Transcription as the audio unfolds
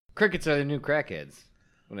Crickets are the new crackheads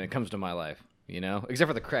when it comes to my life, you know? Except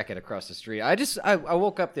for the crackhead across the street. I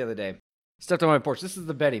woke up the other day, stepped on my porch. This is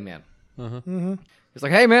the Betty man. He's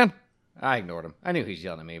like, hey, man. I ignored him. I knew he was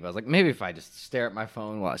yelling at me, but I was like, maybe if I just stare at my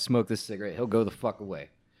phone while I smoke this cigarette, he'll go the fuck away.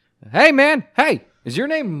 Hey, man. Hey, is your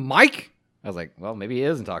name Mike? I was like, well, maybe he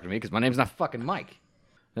isn't talking to me because my name's not fucking Mike.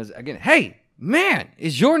 Again, hey, man,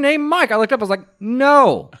 is your name Mike? I looked up. I was like,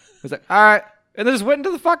 no. I was like, all right. And then just went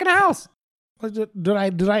into the fucking house. Did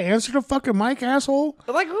I answer the fucking mic, asshole?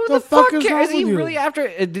 Like, who the fuck cares? Is he you? really after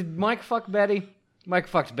it? Did Mike fuck Betty? Mike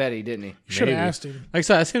fucked Betty, didn't he? You should have asked him. Like I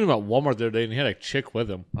said, I seen him at Walmart the other day, and he had a chick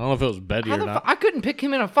with him. I don't know if it was Betty or not. I couldn't pick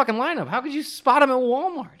him in a fucking lineup. How could you spot him at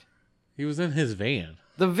Walmart? He was in his van.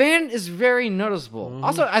 The van is very noticeable.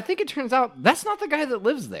 Also, I think it turns out that's not the guy that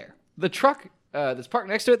lives there. The truck that's parked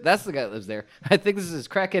next to it, that's the guy that lives there. I think this is his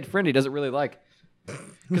crackhead friend he doesn't really like.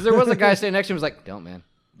 Because there was a guy standing next to him who was like, don't,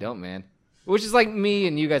 man. Which is like me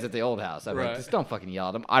and you guys at the old house. I'm like, just don't fucking yell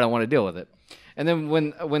at him. I don't want to deal with it. And then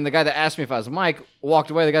when the guy that asked me if I was Mike walked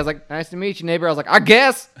away, the guy's like, nice to meet you, neighbor. I was like, I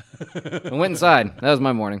guess. And went inside. That was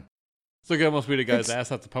my morning. So guy must be the guy's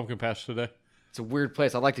ass at the pumpkin patch today. It's a weird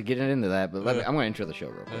place. I'd like to get into that, but I'm going to intro the show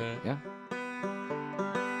real quick. Yeah?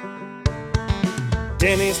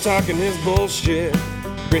 Danny's talking his bullshit.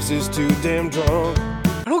 Chris is too damn drunk.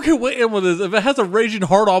 I don't care what animal it is. If it has a raging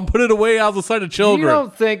heart on, put it away out of the sight of children. You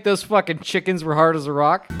don't think those fucking chickens were hard as a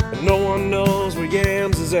rock? And no one knows where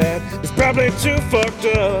Yams is at. It's probably too fucked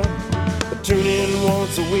up. But tune in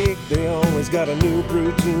once a week. They always got a new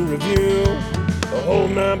brew to review.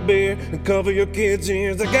 Hold my beer and cover your kids'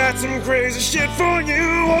 ears. I got some crazy shit for you.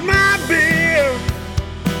 Hold my beer.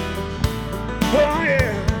 Oh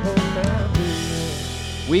yeah. Hold my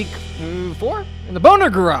beer. Week 4 in the boner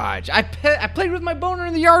garage. I played with my boner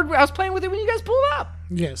in the yard. I was playing with it when you guys pulled up.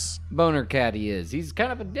 Yes. Boner cat he is. He's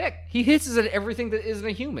kind of a dick. He hisses at everything that isn't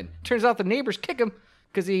a human. Turns out the neighbors kick him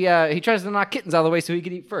because he tries to knock kittens out of the way so he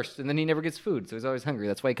can eat first, and then he never gets food, so he's always hungry.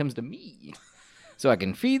 That's why he comes to me, so I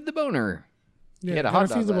can feed the boner. Yeah, he had a hot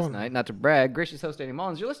dog last night. Not to brag. Gracious host Danny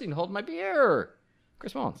Mullins. You're listening to Hold My Beer.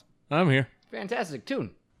 Chris Mullins. I'm here. Fantastic. Toon.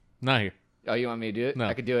 Not here. Oh, you want me to do it? No.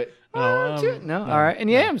 I could do it. No. No? All right. And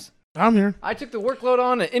Yams. I'm here. I took the workload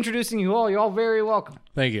on introducing you all. You're all very welcome.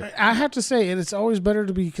 Thank you. I have to say, it's always better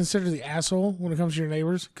to be considered the asshole when it comes to your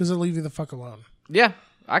neighbors because they'll leave you the fuck alone. Yeah,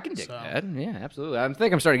 I can dig that. Yeah, absolutely. I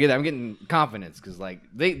think I'm starting to get that. I'm getting confidence because like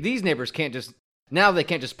these neighbors can't just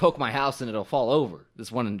poke my house and it'll fall over. This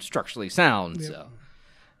one is structurally sound. Yep. So,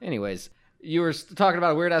 anyways, you were talking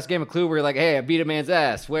about a weird ass game of Clue where you're like, hey, I beat a man's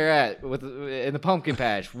ass. Where at? In the pumpkin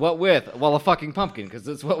patch. What with? Well, a fucking pumpkin because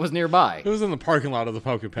that's what was nearby. It was in the parking lot of the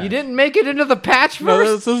pumpkin patch. You didn't make it into the patch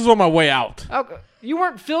first? No, this is on my way out. Okay. You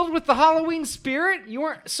weren't filled with the Halloween spirit? You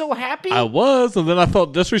weren't so happy? I was, and then I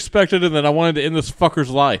felt disrespected, and then I wanted to end this fucker's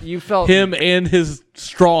life. You felt... Him and his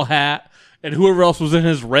straw hat, and whoever else was in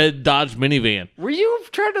his red Dodge minivan. Were you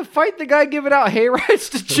trying to fight the guy giving out hay rides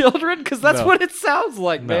to children? Because that's what it sounds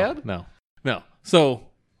like, man. No. So,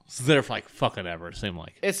 I was there for like fucking ever, it seemed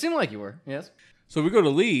like. It seemed like you were, yes. So we go to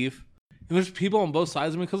leave, and there's people on both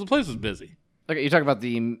sides of me because the place was busy. Okay, you talking about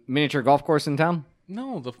the miniature golf course in town?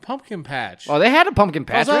 No, the pumpkin patch. Oh, they had a pumpkin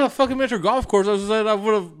patch. I was at a fucking miniature golf course. I was saying I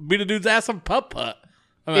would have beat a dude's ass on putt-putt.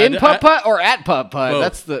 In putt-putt or at putt-putt? Both.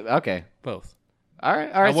 That's the... Okay. Both. All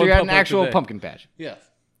right. So you're at an actual pumpkin patch. Yes.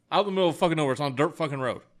 Out in the middle of fucking nowhere. It's on a dirt fucking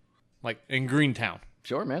road. Like in Greentown.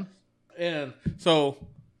 Sure, man. And so,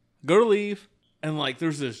 go to leave. And, like,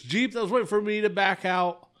 there's this Jeep that was waiting for me to back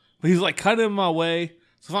out. But he's, like, cutting in my way.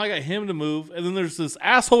 So finally I got him to move. And then there's this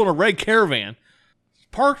asshole in a red Caravan.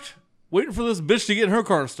 Parked, waiting for this bitch to get in her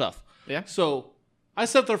car and stuff. Yeah. So, I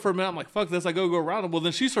sat there for a minute. I'm like, fuck this. I go around him. Well,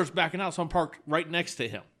 then she starts backing out. So I'm parked right next to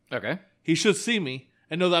him. Okay. He should see me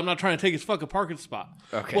and know that I'm not trying to take his fucking parking spot.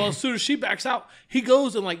 Okay. Well, as soon as she backs out, he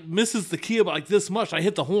goes and, like, misses the key about, like, this much. I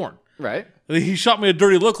hit the horn. Right. And he shot me a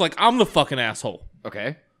dirty look like I'm the fucking asshole.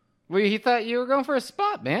 Okay. Well, he thought you were going for a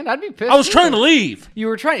spot, man. I'd be pissed. I was trying to leave. You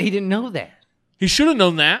were trying. He didn't know that. He should have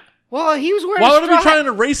known that. Well, he was wearing Why a would I be straw trying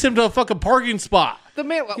to race him to a fucking parking spot? The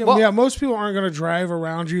man, most people aren't going to drive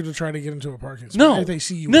around you to try to get into a parking spot. No, if they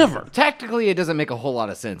see you. Never. Tactically, it doesn't make a whole lot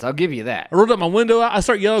of sense. I'll give you that. I rolled up my window out. I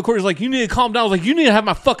start yelling at Corey. He's like, you need to calm down. I was like, you need to have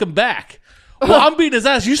my fucking back. Well, I'm beating his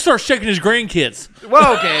ass. You start shaking his grandkids.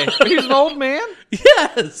 Well, okay. He was an old man?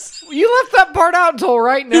 Yes. You left that part out until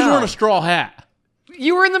right now. He was wearing a straw hat.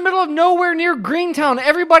 You were in the middle of nowhere near Greentown.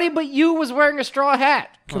 Everybody but you was wearing a straw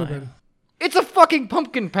hat. Could have been. It's a fucking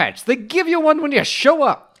pumpkin patch. They give you one when you show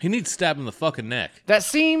up. He needs stabbed in the fucking neck. That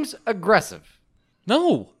seems aggressive.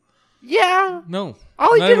 No. Yeah. No.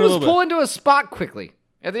 All he Not did even a was little pull bit. into a spot quickly.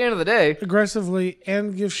 At the end of the day. Aggressively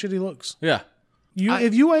and give shitty looks. Yeah.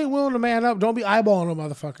 If you ain't willing to man up, don't be eyeballing a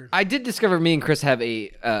motherfucker. I did discover me and Chris have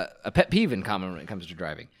a pet peeve in common when it comes to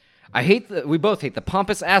driving. We both hate the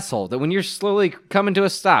pompous asshole that when you're slowly coming to a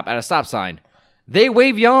stop at a stop sign, they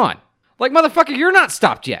wave you on. Like, motherfucker, you're not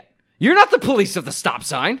stopped yet. You're not the police of the stop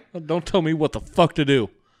sign. Don't tell me what the fuck to do.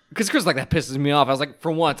 Because Chris, like, that pisses me off. I was like,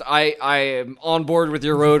 for once, I am on board with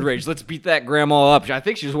your road rage. Let's beat that grandma up. I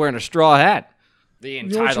think she's wearing a straw hat. The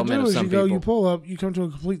entitlement of some people. You pull up, you come to a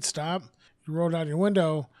complete stop, you roll down your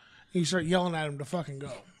window, and you start yelling at him to fucking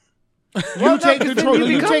go. You take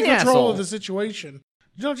control of the situation.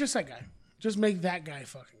 You don't just that guy. Just make that guy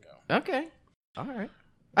fucking go. Okay. All right.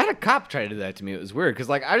 I had a cop try to do that to me. It was weird because,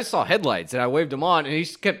 like, I just saw headlights and I waved him on and he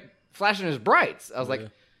just kept flashing his brights. I was like,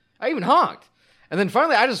 I even honked. And then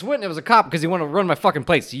finally I just went and it was a cop because he wanted to run my fucking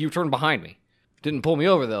plates. So you turned behind me. Didn't pull me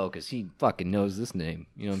over though because he fucking knows this name.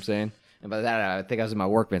 You know what I'm saying? And by that, I think I was in my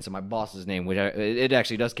work van, so my boss's name, which it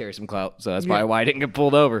actually does carry some clout. So that's probably why I didn't get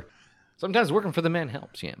pulled over. Sometimes working for the man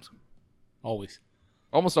helps, Yams. Always.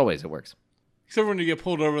 Almost always it works. Except when you get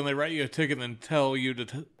pulled over and they write you a ticket and then tell you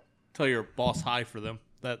to tell your boss hi for them.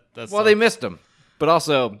 That's well, they missed him. But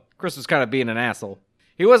also, Chris was kind of being an asshole.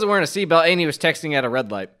 He wasn't wearing a seatbelt and he was texting at a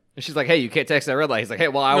red light. And she's like, hey, you can't text at a red light. He's like, hey,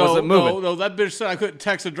 well, I wasn't moving. No, that bitch said I couldn't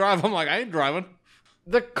text and drive. I'm like, I ain't driving.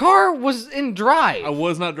 The car was in drive. I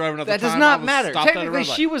was not driving at the time. That does not matter. Technically,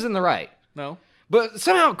 she was in the right. No. But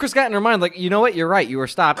somehow Chris got in her mind, like, you know what? You're right. You were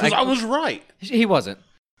stopped. Because I was right. He wasn't.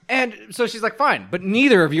 And so she's like, fine. But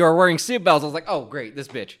neither of you are wearing seatbelts. I was like, oh, great, this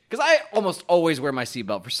bitch. Because I almost always wear my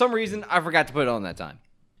seatbelt. For some reason, I forgot to put it on that time.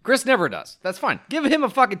 Chris never does. That's fine. Give him a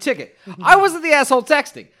fucking ticket. I wasn't the asshole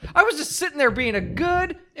texting. I was just sitting there being a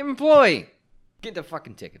good employee. Get the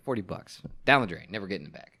fucking ticket. $40. Down the drain. Never getting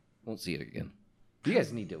it back. Won't see it again. You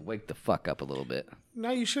guys need to wake the fuck up a little bit.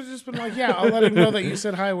 No, you should have just been like, yeah, I'll let him know that you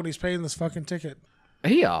said hi when he's paying this fucking ticket.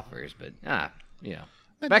 He offers, but, you know.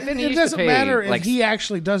 Back then he used to pay. It doesn't matter if he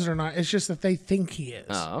actually does it or not. It's just that they think he is.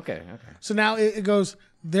 Oh, okay. So now it goes,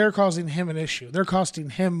 they're causing him an issue. They're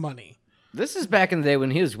costing him money. This is back in the day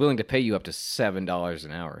when he was willing to pay you up to $7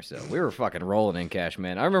 an hour. So we were fucking rolling in cash,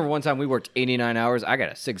 man. I remember one time we worked 89 hours. I got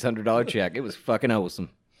a $600 check. It was fucking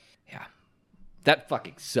awesome. Yeah. That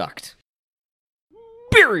fucking sucked.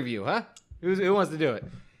 Beer review, huh? Who wants to do it?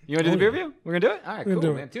 You want to do the beer review? We're going to do it? All right,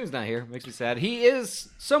 cool, man. Toon's not here. Makes me sad. He is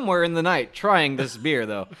somewhere in the night trying this beer,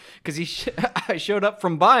 though. Because I showed up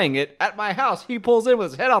from buying it at my house. He pulls in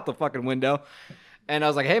with his head out the fucking window. And I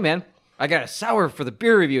was like, hey, man, I got a sour for the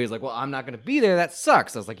beer review. He's like, well, I'm not going to be there. That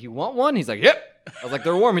sucks. I was like, you want one? He's like, yep. I was like,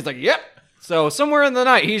 they're warm. He's like, yep. So somewhere in the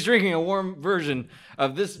night, he's drinking a warm version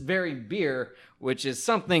of this very beer, which is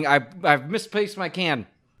something I've misplaced my can.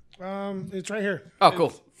 It's right here. Oh, cool.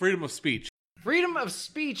 It's Freedom of Speech. Freedom of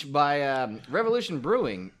Speech by Revolution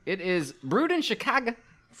Brewing. It is brewed in Chicago.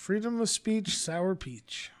 Freedom of Speech Sour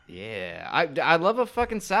Peach. Yeah. I love a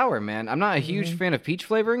fucking sour, man. I'm not a huge fan of peach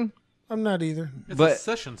flavoring. I'm not either. It's a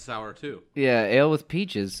session sour, too. Yeah, ale with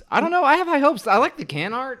peaches. I don't know. I have high hopes. I like the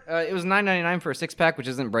can art. It was $9.99 for a 6-pack, which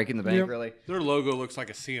isn't breaking the bank, really. Their logo looks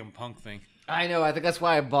like a CM Punk thing. I know. I think that's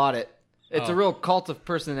why I bought it. It's a real cult of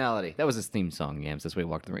personality. That was his theme song, Yams. That's why he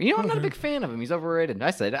walked the ring. You know, I'm not a big fan of him. He's overrated.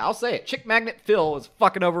 I said it. I'll say it. Chick Magnet Phil is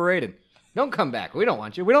fucking overrated. Don't come back. We don't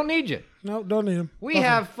want you. We don't need you. No, don't need him. We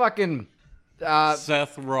have fucking...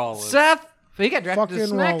 Seth Rollins. Seth, he got drafted to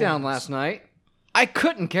Fucking SmackDown Rollins. last night. I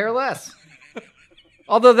couldn't care less.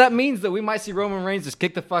 Although that means that we might see Roman Reigns just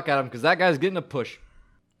kick the fuck out of him because that guy's getting a push.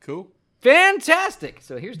 Cool. Fantastic.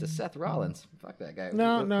 So here's to Seth Rollins. Fuck that guy.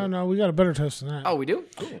 No. We got a better toast than that. Oh, we do?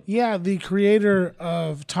 Cool. Yeah, the creator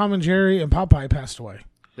of Tom and Jerry and Popeye passed away.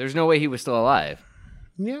 There's no way he was still alive.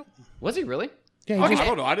 Yep. Was he really? Yeah, I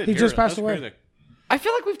don't know. I didn't he hear just it. passed That's away. crazy. I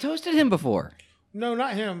feel like we've toasted him before. No,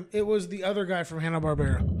 not him. It was the other guy from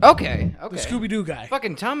Hanna-Barbera. Okay. The Scooby-Doo guy.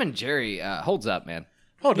 Fucking Tom and Jerry holds up, man.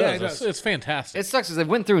 Oh, it Yeah, does. it does. It's fantastic. It sucks because they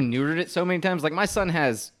went through and neutered it so many times. Like, my son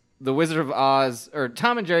has The Wizard of Oz, or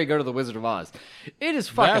Tom and Jerry go to The Wizard of Oz. It is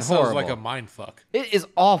fucking that sounds horrible. like a mind fuck. It is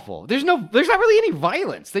awful. There's not really any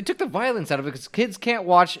violence. They took the violence out of it because kids can't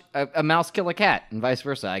watch a mouse kill a cat and vice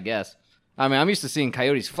versa, I guess. I mean, I'm used to seeing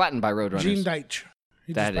coyotes flattened by roadrunners. Gene Deitch.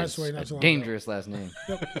 He That just passed is away not a so long dangerous last name.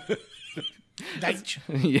 ago. Deitch.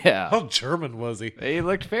 Yeah. How German was he? He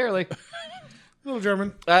looked fairly. Little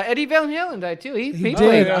German. Eddie Van Halen died too. He He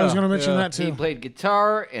played, did. I was going to mention that he too. played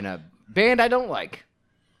guitar in a band I don't like.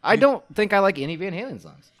 I don't think I like any Van Halen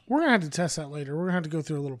songs. We're going to have to test that later. We're going to have to go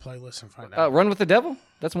through a little playlist and find out. Run with the Devil.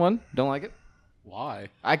 That's one. Don't like it. Why?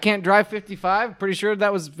 I Can't Drive 55. Pretty sure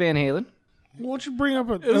that was Van Halen. Why don't you bring up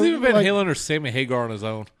a... It was either Van Halen or Sammy Hagar on his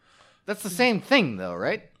own. That's the same thing though,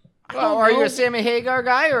 right? Well, are you a Sammy Hagar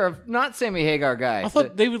guy or a not Sammy Hagar guy? I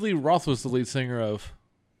thought David Lee Roth was the lead singer of.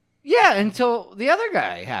 Yeah, until the other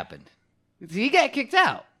guy happened. He got kicked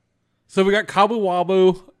out. So we got Kabu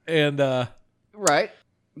Wabu and Right.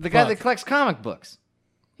 The guy that collects comic books.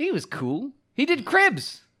 He was cool. He did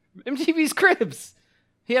Cribs. MTV's Cribs.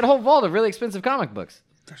 He had a whole vault of really expensive comic books.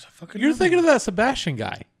 There's a fucking. you're thinking of that Sebastian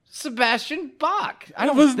guy. Sebastian Bach. I It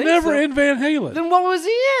don't was think never so. in Van Halen. Then what was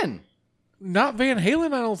he in? Not Van Halen,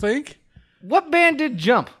 I don't think. What band did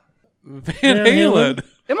Jump? Van Halen.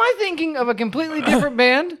 Am I thinking of a completely different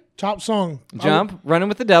band? Top song. Jump, Running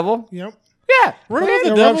with the Devil. Yep. Yeah. Running okay.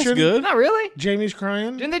 with the Eruption. Devil's good. Not really. Jamie's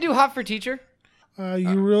crying. Didn't they do Hot for Teacher?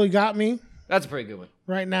 You really got me That's a pretty good one.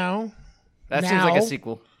 right now. That seems like a Now.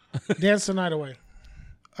 sequel. Dance the night away.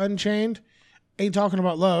 Unchained. Ain't talking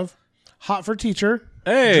about love. Hot for teacher.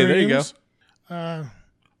 Hey, there you go. Dreams.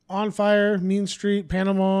 On fire. Mean Street.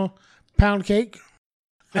 Panama. Pound cake.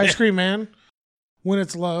 Ice cream man. When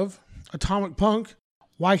it's love. Atomic punk.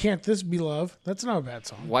 Why can't this be love? That's not a bad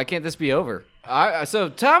song. Why can't this be over? So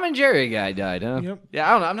Tom and Jerry guy died, huh? Yep. Yeah,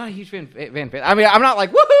 I don't know. I'm not a huge fan. I mean, I'm not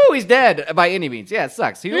like, woohoo, he's dead by any means. Yeah, it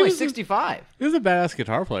sucks. He was only was a- 65. He was a badass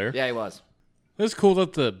guitar player. Yeah, he was. It's cool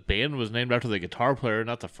that the band was named after the guitar player,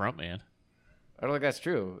 not the front man. I don't think that's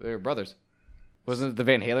true. They were brothers. Wasn't it the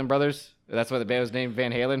Van Halen brothers? That's why the band was named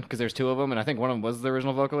Van Halen, because there's two of them, and I think one of them was the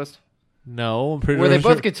original vocalist. No, I'm pretty Were they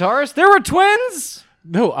sure. both guitarists? There were twins?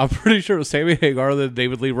 No, I'm pretty sure it was Sammy Hagar and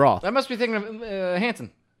David Lee Roth. I must be thinking of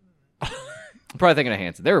Hanson. I'm probably thinking of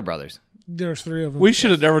Hanson. They were brothers. There's three of them. We should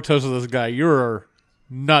have never toasted this guy. You're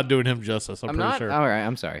not doing him justice. I'm I'm pretty not? sure. All right,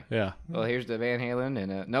 I'm sorry. Yeah. Well, here's the Van Halen,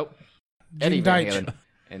 and nope. Gene Eddie Van Deitch. Halen.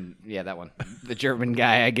 And yeah, that one. The German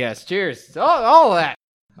guy, I guess. Cheers. All of that.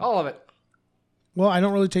 All of it. Well, I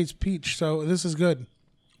don't really taste peach, so this is good.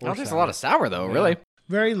 I don't taste a lot of sour, though, really.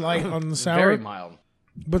 Very light on the sour, Very mild.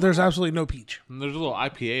 but there's absolutely no peach. And there's a little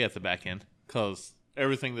IPA at the back end because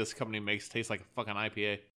everything this company makes tastes like a fucking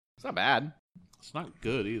IPA. It's not bad. It's not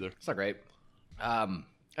good either. It's not great. I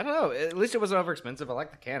don't know. At least it wasn't over expensive. I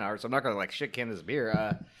like the can art, so I'm not going to like shit can this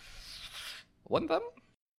beer. One thumb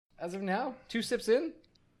as of now. 2 sips in.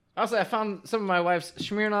 Also, I found some of my wife's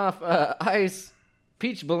Smirnoff Ice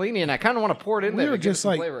Peach Bellini, and I kind of want to pour it in We there were to give it just some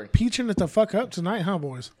like flavoring. peaching it the fuck up tonight, huh,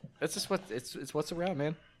 boys? That's just what it's what's around,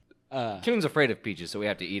 man. Toon's afraid of peaches, so we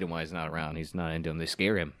have to eat him while he's not around. He's not into them; they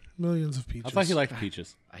scare him. Millions of peaches. I thought he liked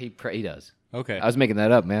peaches. He does. Okay. I was making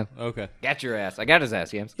that up, man. Okay. Got your ass. I got his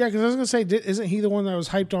ass, Yams. Yeah, because I was gonna say, isn't he the one that was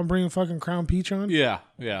hyped on bringing fucking Crown Peach on? Yeah.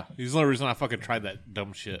 He's the only reason I fucking tried that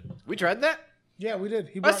dumb shit. We tried that. Yeah, we did.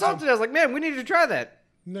 He I brought saw it some. today. I was like, man, we need to try that.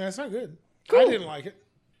 No, that's not good. Cool. I didn't like it.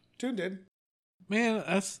 Toon did. Man,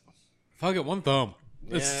 that's fucking one thumb.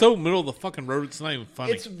 It's Yeah. so middle of the fucking road. It's not even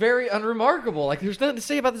funny. It's very unremarkable. Like, there's nothing to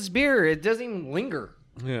say about this beer. It doesn't even linger.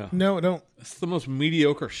 yeah. No, it don't. It's the most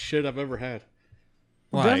mediocre shit I've ever had.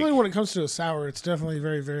 Definitely, when it comes to a sour, it's definitely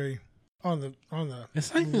very, very on the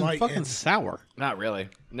It's not even light fucking end. sour. Not really.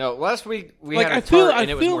 No, last week we Like had a I feel, tart I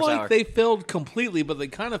and it was feel more like sour. they failed completely, but they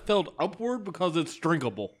kind of failed upward because it's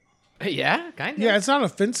drinkable. Yeah, kind of. Yeah, it's not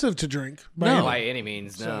offensive to drink. No, by any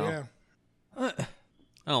means, no. So, yeah.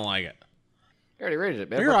 I don't like it. I already rated it,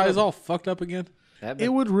 man. Are your eyes all fucked up again? It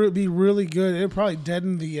would be really good. It would probably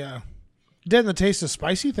deaden the taste of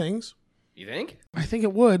spicy things. You think? I think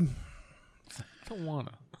it would. I don't want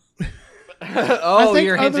to. Oh, I think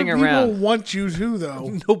you're other hinting people around. want you to,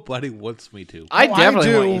 though. Nobody wants me to. I Oh, I definitely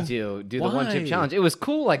do. want you to do the one chip Why? challenge. It was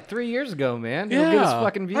cool like 3 years ago, man. It'll give us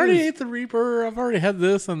fucking I already views. ate the Reaper. I've already had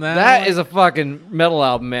this and that. That is a fucking metal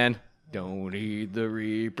album, man. Don't eat the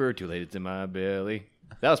Reaper, too late it's in my belly.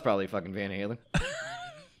 That was probably fucking Van Halen.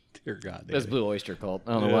 Dear God. That's David. Blue Oyster Cult.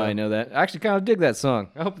 I don't know Yeah. why I know that. I actually kind of dig that song.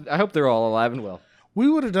 I hope they're all alive and well. We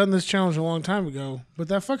would have done this challenge a long time ago, but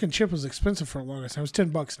that fucking chip was expensive for a longest time. It's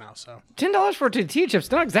 $10 now, so $10 for a tortilla chip's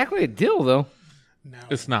not exactly a deal, though. no.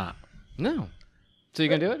 It's not. No. So you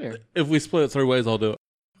gonna do it? Or? If we split it 3 ways, I'll do it.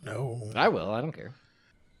 No. I will. I don't care.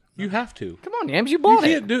 You have to. Come on, Yams. You You bought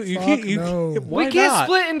can't it. do. You Fuck can't. You no. can't. Why We can't not?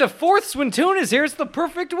 split into fourths when Toon is here. It's the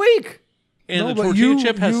perfect week. And No, the but tortilla you-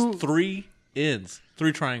 chip has you- 3 ends,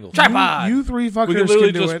 3 triangles. Tripod. You three We can fuckers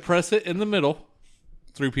literally can do just it. press it in the middle,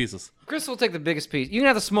 3 pieces. Chris will take the biggest piece. You can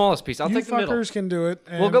have the smallest piece. I'll You take the middle. fuckers can do it.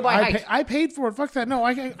 We'll go by height. I paid for it. Fuck that. No,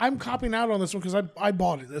 I'm copping out on this one because I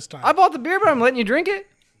bought it this time. I bought the beer, but I'm letting you drink it.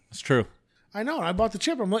 It's true. I know. I bought the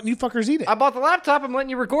chip. I'm letting you fuckers eat it. I bought the laptop. I'm letting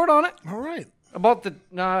you record on it. All right. I bought the.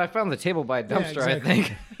 No, I found the table by a dumpster. exactly. I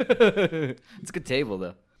think it's a good table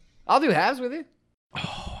though. I'll do halves with you. Oh,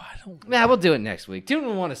 I don't. Nah, we'll do it next week. Toon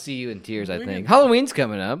will want to see you in tears. I think Halloween's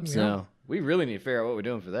coming up, so we really need to figure out what we're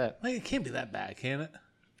doing for that. Like, it can't be that bad, can it?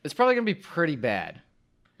 It's probably gonna be pretty bad.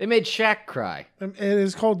 They made Shaq cry. It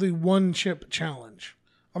is called the one chip challenge.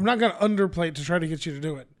 I'm not going to underplay it to try to get you to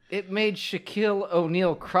do it. It made Shaquille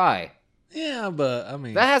O'Neal cry. Yeah, but I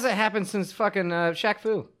mean, That hasn't happened since fucking Shaq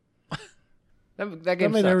Fu. That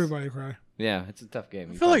game made sucks. everybody cry. Yeah, it's a tough game.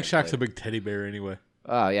 I feel like Shaq's a big teddy bear anyway.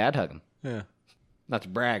 Oh, yeah, I'd hug him. Yeah. Not to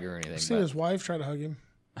brag or anything. I've seen his wife try to hug him.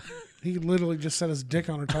 He literally just set his dick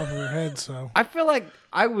on her top of her head, so. I feel like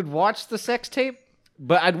I would watch the sex tape,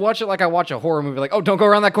 but I'd watch it like I watch a horror movie. Like, oh, don't go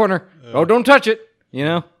around that corner. Oh, don't touch it. You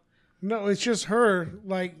know? No, it's just her,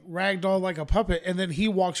 like, ragdoll like a puppet, and then he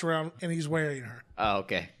walks around and he's wearing her. Oh,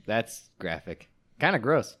 okay. That's graphic. Kind of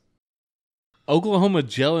gross. Oklahoma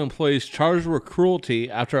jail employees charged with cruelty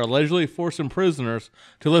after allegedly forcing prisoners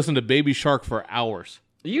to listen to Baby Shark for hours.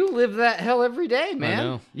 You live that hell every day, man. I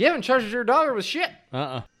know. You haven't charged your daughter with shit.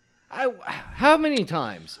 How many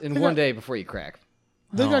times in one day before you crack?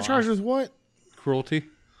 They got charged with what? Cruelty?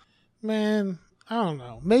 Man, I don't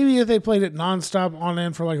know. Maybe if they played it nonstop on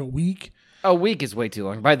end for like a week. A week is way too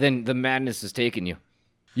long. By then, the madness has taken you.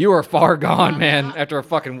 You are far gone, man. After a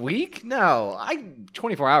fucking week? No,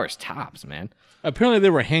 24 hours tops, man. Apparently, they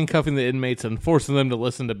were handcuffing the inmates and forcing them to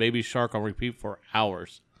listen to Baby Shark on repeat for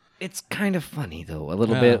hours. It's kind of funny though, a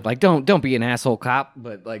little bit. Like, don't be an asshole cop,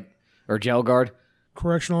 but like, or jail guard,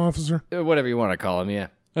 Correctional officer. whatever you want to call him. Yeah.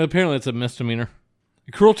 Apparently, it's a misdemeanor.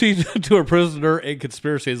 Cruelty to a prisoner and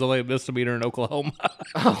conspiracy is only a misdemeanor in Oklahoma.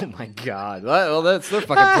 Oh my god. Well, that's their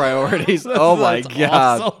fucking priorities. Oh my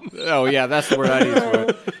god. awesome. Oh yeah, that's the word I use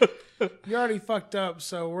for it. You already fucked up,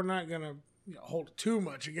 so we're not going to hold too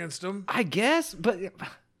much against them. I guess, but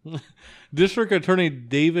District Attorney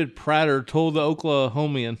David Prater told the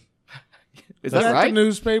Oklahomian. is That's that right? the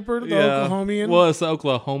newspaper, the Oklahomian? Well, it's the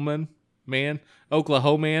Oklahoman man.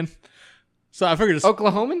 Oklahoman. So I figured it's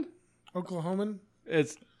Oklahoman? Oklahoman?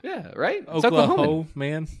 it's Yeah, right. It's Oklahoman.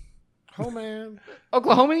 Oklahoman. Oh, man.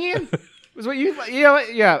 Oklahoman was what you? You know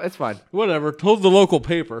what? Yeah, it's fine. Whatever. Told the local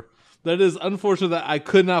paper that it is unfortunate that I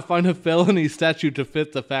could not find a felony statute to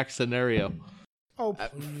fit the fact scenario. Oh, I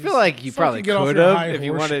please. feel like you probably get off could your have high if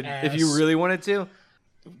you horse wanted, if you ass. really wanted to.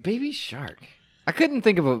 Baby Shark. I couldn't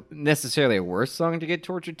think of necessarily a worse song to get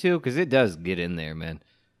tortured to because it does get in there, man.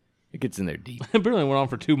 It gets in there deep. Apparently went on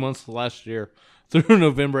for 2 months last year through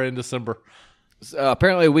November and December. So,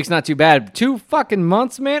 apparently a week's not too bad. 2 fucking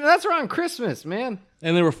months, man. That's around Christmas, man.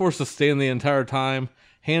 And they were forced to stand the entire time,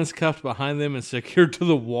 hands cuffed behind them and secured to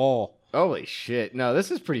the wall. Holy shit. No, this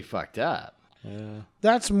is pretty fucked up.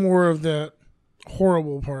 That's more of the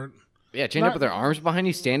horrible part. Yeah, chained up with their arms behind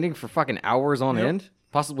you, standing for fucking hours on end,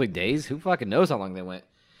 possibly days. Who fucking knows how long they went?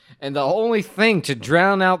 And the only thing to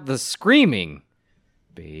drown out the screaming,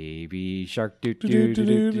 Baby Shark, do do do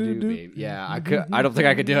do do do. Baby. Yeah, I don't think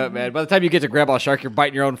I could do it, man. By the time you get to Grandpa Shark, you're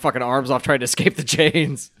biting your own fucking arms off trying to escape the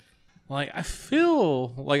chains. Like, I feel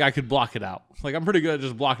like I could block it out. Like, I'm pretty good at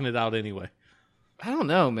just blocking it out anyway. I don't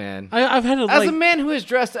know, man. I've had it As like... a man who is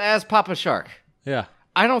dressed as Papa Shark, Yeah.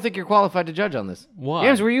 I don't think you're qualified to judge on this. Why?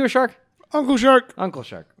 James, were you a shark? Uncle Shark. Uncle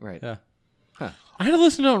Shark, right. Yeah. I had to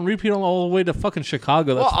listen to it and repeat all the way to fucking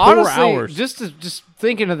Chicago. That's Well, 4 honestly, hours. just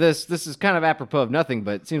thinking of this is kind of apropos of nothing,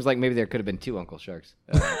 but it seems like maybe there could have been 2 Uncle Sharks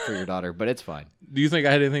for your daughter, but it's fine. Do you think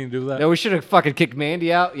I had anything to do with that? No, we should have fucking kicked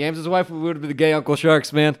Mandy out. Yams' wife would have been the gay Uncle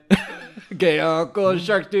Sharks, man. Gay Uncle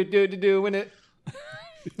Sharks, doing it.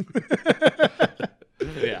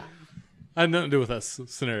 Yeah. I had nothing to do with that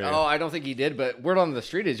scenario. Oh, I don't think he did, but word on the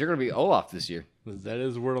street is you're going to be Olaf this year. That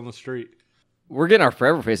is word on the street. We're getting our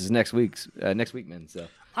forever faces next week, man. So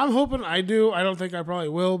I'm hoping I do. I don't think I probably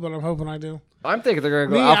will, but I'm hoping I do. I'm thinking they're going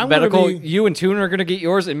to go Me, I'm gonna alphabetical. be- You and Toon are going to get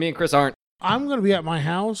yours, and me and Chris aren't. I'm going to be at my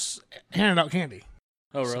house handing out candy.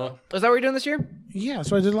 Oh, really? Is that what you're doing this year? Yeah, that's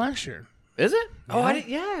what I did last year. Is it? Oh, I did.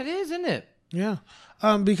 Yeah, it is, isn't it? Yeah.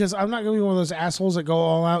 Because I'm not going to be one of those assholes that go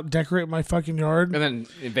all out, decorate my fucking yard. And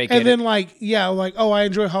then vacate And then, it. I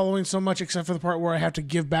enjoy Halloween so much, except for the part where I have to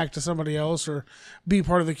give back to somebody else or be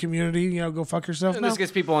part of the community. Go fuck yourself. And No. this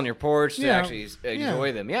gets people on your porch to Yeah. actually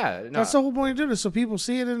enjoy them. Yeah, no. That's the whole point of doing it, so people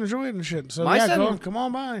see it and enjoy it and shit. So, My son- come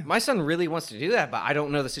on by. My son really wants to do that, but I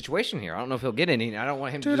don't know the situation here. I don't know if he'll get any. I don't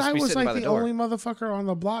want him to Dude, just I be was sitting like by the the door. only motherfucker on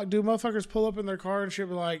the block. Dude, motherfuckers pull up in their car and shit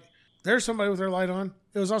be like, there's somebody with their light on.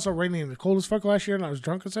 It was also raining and cold as fuck last year, and I was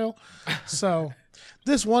drunk as hell. So,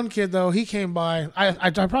 this one kid, though, he came by. I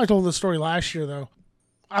probably told this story last year, though.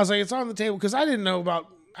 I was like, it's on the table, because I didn't know about,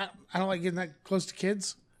 I don't like getting that close to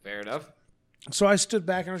kids. Fair enough. So I stood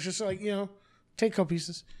back, and I was just like, take a couple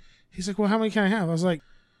pieces. He's like, well, how many can I have? I was like,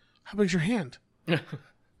 how big's your hand? I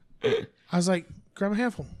was like, grab a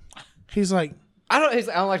handful. He's like, I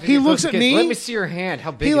don't like to He get close looks to at kids. me. Let me see your hand.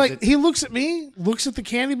 How big is it? He looks at me, looks at the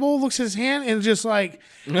candy bowl, looks at his hand, and just like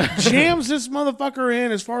jams this motherfucker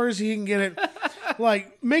in as far as he can get it.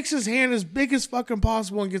 Like makes his hand as big as fucking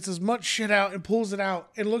possible and gets as much shit out and pulls it out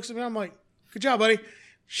and looks at me. I'm like, good job, buddy.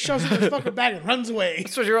 Shoves it in his fucking bag and runs away.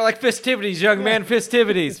 So you were like festivities, young man,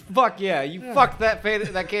 festivities. Fuck yeah, you fucked that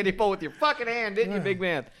candy bowl with your fucking hand, didn't you, big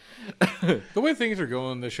man? The way things are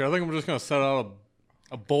going this year, I think I'm just going to set out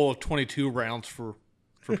a bowl of 22 rounds for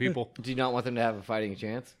people. Do you not want them to have a fighting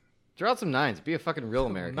chance? Throw out some 9s. Be a fucking real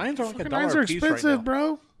American. 9s are like $1 Nines are a piece right expensive, now.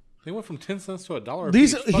 bro. They went from 10 cents to $1 a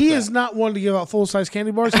piece. He is not one to give out full size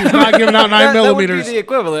candy bars. He's not giving out 9 That would millimeters. be the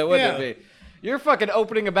equivalent, wouldn't Yeah. it be? You're fucking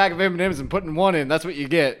opening a bag of M&Ms and putting one in. That's what you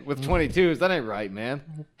get with 22s. That ain't right,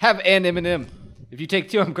 man. Have an M&M. If you take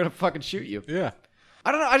 2, I'm going to fucking shoot you. Yeah.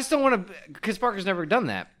 I don't know. I just don't want to, because Parker's never done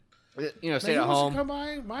that. You know, stay He at wants home. to come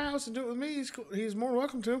by my house and do it with me. He's more than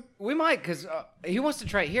welcome to. We might, because he wants to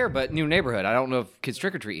try it here, but new neighborhood. I don't know if kids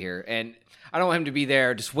trick or treat here, and I don't want him to be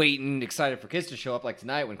there just waiting, excited for kids to show up like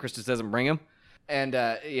tonight when Christus doesn't bring him, and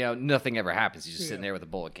you know nothing ever happens. He's just sitting there with a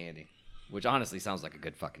bowl of candy, which honestly sounds like a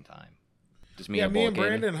good fucking time. Just me and a bowl of candy.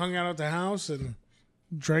 Brandon hung out at the house and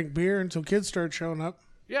drank beer until kids started showing up.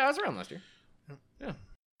 Yeah, I was around last year. Yeah.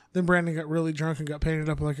 Then Brandon got really drunk and got painted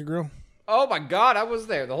up like a girl. Oh my God, I was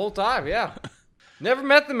there the whole time. Yeah. Never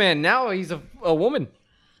met the man. Now he's a woman.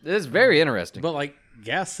 It is very interesting. But like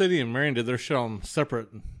Gas City and Marion did their show on separate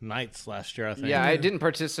nights last year, I think. Yeah, I didn't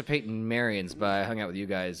participate in Marion's, but I hung out with you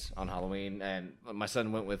guys on Halloween, and my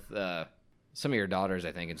son went with some of your daughters,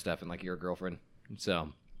 I think, and stuff, and like your girlfriend. So,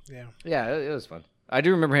 yeah, it was fun. I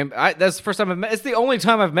do remember him. That's the first time I've met. It's the only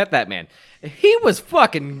time I've met that man. He was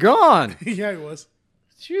fucking gone. Yeah, he was.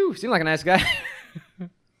 Phew, seemed like a nice guy.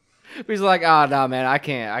 He's like, oh no, man, I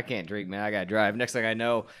can't drink, man. I gotta drive. Next thing I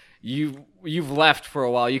know, you've left for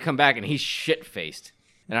a while. You come back and he's shit faced.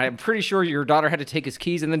 And I'm pretty sure your daughter had to take his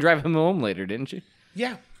keys and then drive him home later, didn't she?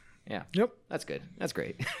 Yeah. Yeah. Yep. That's good. That's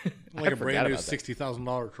great. Like I a forgot brand new about that.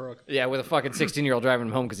 $60,000 truck. Yeah, with a fucking 16-year-old driving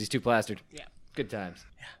him home because he's too plastered. Yeah. Good times.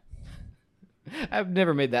 Yeah. I've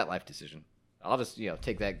never made that life decision. I'll just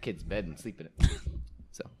take that kid's bed and sleep in it.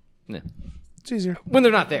 So, yeah. It's easier. When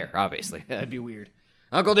they're not there, obviously. That'd be weird.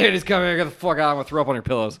 Uncle Daddy's coming. Get the fuck out. I'm going to throw up on your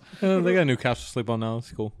pillows. They got a new couch to sleep on now.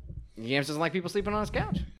 It's cool. Yams doesn't like people sleeping on his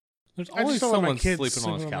couch. There's I always just don't want my someone kids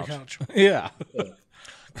sleeping on his my couch. Yeah.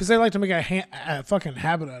 Because they like to make a fucking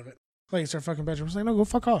habit out of it. Like it's their fucking bedroom. It's like, no, go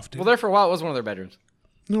fuck off, dude. Well, there for a while, it was one of their bedrooms.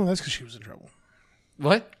 No, that's because she was in trouble.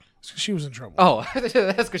 What? It's because she was in trouble. Oh, that's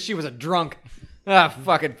because she was a drunk.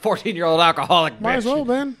 Fucking 14-year-old alcoholic Might bitch. as well,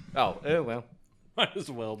 Ben. Oh, well. Might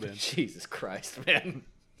as well been. Jesus Christ, man.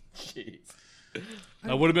 Jeez.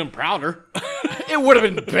 I would have been prouder. It would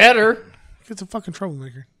have been better. It's a fucking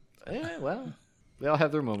troublemaker. Yeah, well, they all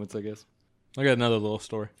have their moments, I guess. I got another little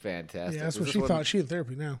story. Fantastic. Yeah, that's Is what this she one- thought. She in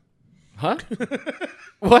therapy now. Huh?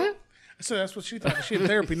 What? I said that's what she thought. She in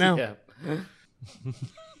therapy now. Yeah.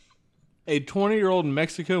 A 20-year-old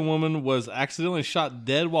Mexican woman was accidentally shot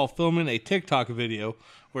dead while filming a TikTok video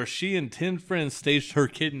where she and 10 friends staged her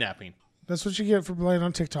kidnapping. That's what you get for playing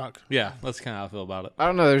on TikTok. Yeah, that's kind of how I feel about it. I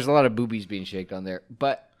don't know. There's a lot of boobies being shaked on there,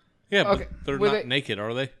 but Yeah, Okay, but they're were not they- naked,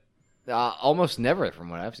 are they? almost never from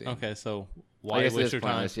what I've seen. Okay, so I why guess it waste is your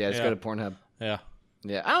time? pointless. Yeah, just go to Pornhub. Yeah.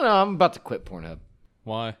 Yeah, I don't know. I'm about to quit Pornhub.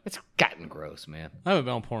 Why? It's gotten gross, man. I haven't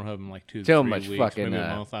been on Pornhub in like 2 to Too 3 much weeks, fucking, maybe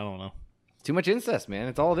a month. I don't know. Too much incest, man.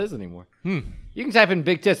 It's all it is anymore. You can type in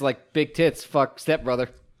big tits, like big tits, fuck stepbrother.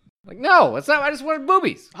 Like, no, it's not. I just wanted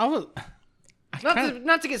boobies. I was.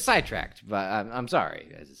 Not to get sidetracked, but I'm sorry.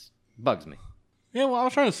 It just bugs me. Yeah, well, I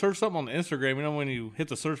was trying to search something on Instagram. You know, when you hit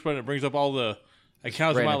the search button, it brings up all the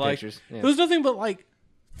accounts you might random like. pictures, yeah. There was nothing but like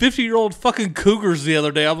 50-year-old fucking cougars the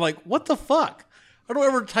other day. I'm like, what the fuck? I don't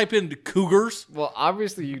ever type in cougars. Well,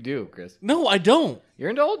 obviously you do, Chris. No, I don't. You're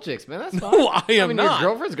into old chicks, man. That's fine. No, I am mean, not.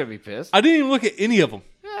 Your girlfriend's gonna be pissed. I didn't even look at any of them.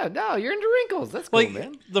 Yeah, no, you're into wrinkles. That's cool, Like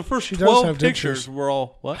man. the first She does 12 have pictures dentures. were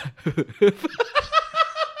all what?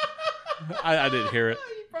 I didn't hear it.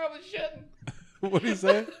 You probably shouldn't. What did he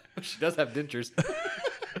say? She does have dentures.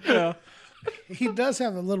 Yeah. He does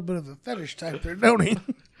have a little bit of a fetish type there, don't he?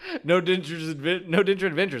 No denture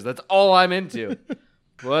adventures. That's all I'm into.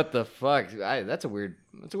 What the fuck? That's a weird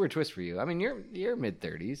twist for you. I mean, you're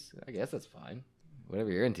mid-30s. I guess that's fine. Whatever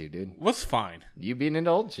you're into, dude. What's fine? You being into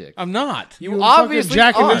old chicks. I'm not. You obviously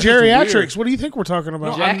Jack and are. the Geriatrics. What do you think we're talking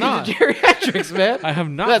about? No, I'm Jack not. into geriatrics, man. I have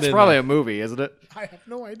not That's been probably there. a movie, isn't it? I have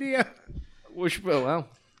no idea. Well,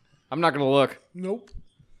 I'm not gonna look. Nope.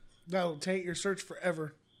 That'll take your search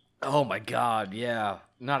forever. Oh my god, yeah.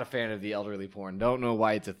 Not a fan of the elderly porn. Don't know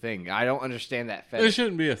why it's a thing. I don't understand that It fetish.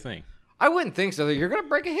 shouldn't be a thing. I wouldn't think so. You're gonna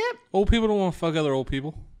break a hip. Old people don't want to fuck other old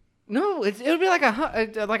people. No, it would be like a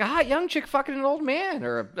hot young chick fucking an old man,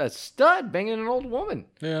 or a stud banging an old woman.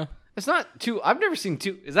 Yeah. It's not two. I've never seen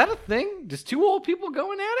two. Is that a thing? Just two old people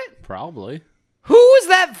going at it? Probably. Who is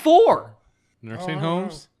that for? Nursing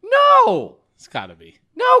homes? No. It's got to be.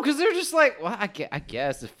 No, because they're just like, well, I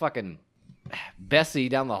guess it's fucking Bessie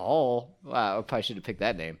down the hall. Wow, I probably should have picked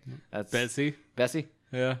that name. That's Betsy? Bessie?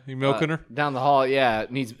 Yeah, you milking her? Down the hall, yeah.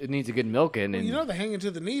 It needs a good milking. Well, you know, they hang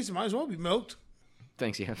into the knees. It might as well be milked.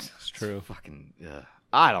 Thanks, yeah. It's true. Fucking,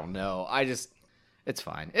 I don't know. It's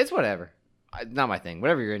fine. It's whatever. Not my thing.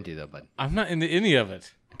 Whatever you're into, though, bud. I'm not into any of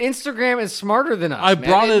it. Instagram is smarter than us. I man.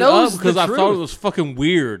 brought it up because I truth. thought it was fucking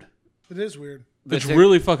weird. It is weird. It's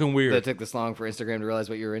really fucking weird. That took this long for Instagram to realize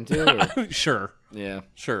what you were into? Or? Sure. Yeah.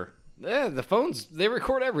 Sure. Yeah, the phones, they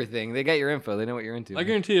record everything. They got your info. They know what you're into. I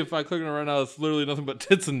guarantee you, if I click on it right now, it's literally nothing but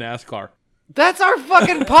tits and NASCAR. That's our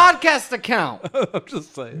fucking podcast account. I'm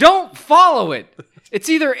just saying. Don't follow it. It's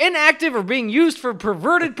either inactive or being used for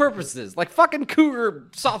perverted purposes, like fucking cougar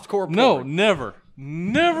softcore porn. No, never.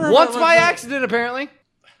 Never. Once by accident, apparently.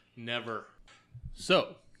 Never.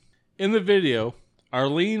 So, in the video,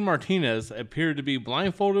 Arlene Martinez appeared to be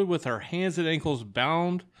blindfolded with her hands and ankles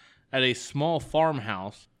bound at a small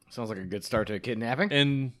farmhouse. Sounds like a good start to a kidnapping.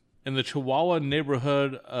 In the Chihuahua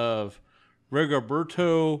neighborhood of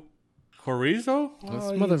Rigoberto Carrizo?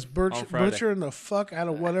 Oh, he was butchering the fuck out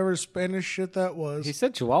of whatever Spanish shit that was. He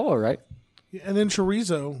said Chihuahua, right? And then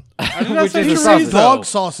chorizo. I did not say is a chorizo. Dog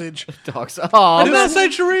sausage. Dogs. Oh, I did not say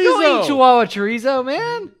chorizo. Don't eat Chihuahua chorizo,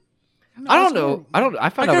 man. I don't know. I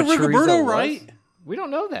found I out got what chorizo Rigoberto was. right. We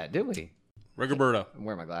don't know that, did we? Rigoberto. I'm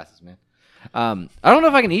wearing my glasses, man. I don't know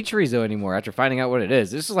if I can eat chorizo anymore after finding out what it is.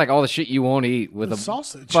 This is like all the shit you won't eat with a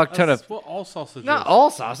sausage. fuck ton That's of. what all sausage Not is. all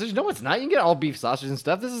sausage. No, it's not. You can get all beef sausage and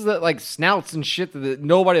stuff. This is the, like snouts and shit that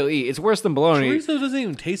nobody will eat. It's worse than bologna. Chorizo doesn't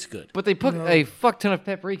even taste good. But they put a fuck ton of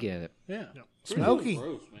paprika in it. Yeah. Smoky.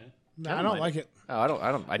 Gross, man. No, I don't like it. Oh,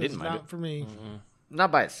 I didn't It's mind not it. for me.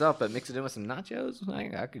 Not by itself, but mix it in with some nachos.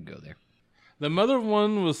 I could go there. The mother of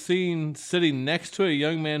one was seen sitting next to a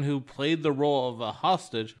young man who played the role of a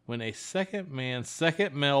hostage when a second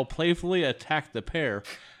male playfully attacked the pair.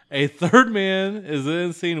 A third man is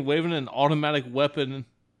then seen waving an automatic weapon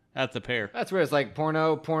at the pair. That's where it's like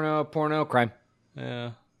porno, crime.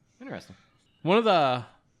 Yeah. Interesting. One of the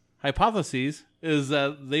hypotheses is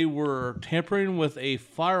that they were tampering with a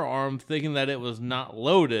firearm thinking that it was not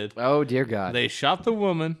loaded. Oh, dear God. They shot the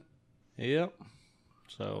woman. Yep.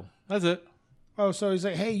 So, that's it. Oh, so he's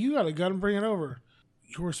like, hey, you got a gun, bring it over.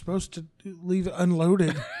 You were supposed to leave it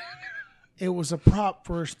unloaded. It was a prop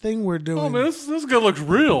for a thing we're doing. Oh, man, this guy looks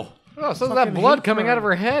real. Oh, so that Fucking blood hate coming crime. out of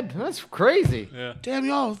her head. That's crazy. Yeah. Damn,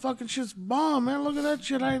 y'all, fucking shit's bomb, man. Look at that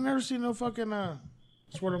shit. I ain't never seen no fucking,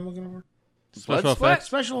 that's what I'm looking for. Special sweat? effects.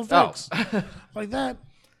 Special effects. Like that.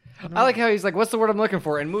 I like how he's like, what's the word I'm looking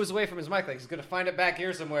for? And moves away from his mic like he's going to find it back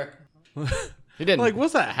here somewhere. He didn't. Like,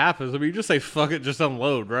 once that happens, I mean, you just say, fuck it, just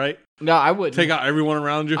unload, right? No, I wouldn't. Take out everyone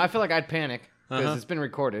around you. I feel like I'd panic because it's been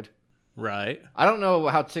recorded. Right. I don't know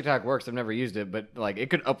how TikTok works. I've never used it, but like it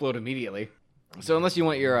could upload immediately. So unless you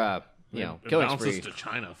want your, killing it bounces spree. to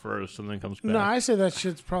China first and then comes back. No, I say that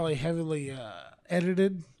shit's probably heavily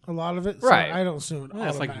edited, a lot of it. So Right. I don't assume it. Yeah,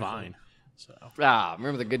 it's like automatically. Vine. So.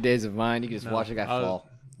 Remember the good days of Vine? You could just watch a guy fall.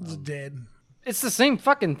 It's dead. It's the same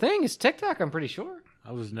fucking thing as TikTok, I'm pretty sure.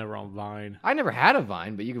 I was never on Vine. I never had a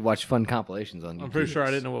Vine, but you could watch fun compilations on YouTube. I'm pretty sure I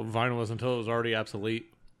didn't know what Vine was until it was already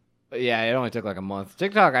obsolete. But yeah, it only took like a month.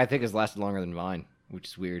 TikTok, I think, has lasted longer than Vine, which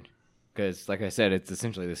is weird. Because, like I said, it's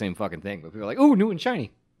essentially the same fucking thing. But people are like, ooh, new and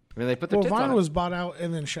shiny. I mean, they put their Well, tits Vine on was bought out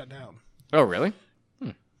and then shut down. it. Oh, really?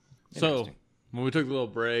 So, Interesting. when we took a little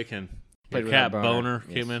break and Played the with our cat boner. boner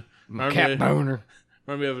Yes. came in. Cat boner.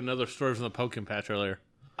 Remember, we have another story from the pumpkin patch earlier.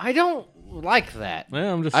 I don't like that.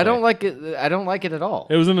 Yeah, I'm just I don't saying. like it. I don't like it at all.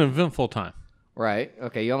 It was an eventful time. Right.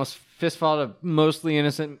 Okay. You almost fist fought a mostly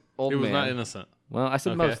innocent old It was man. not innocent. Well, I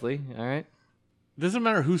said Okay. mostly. All right. Doesn't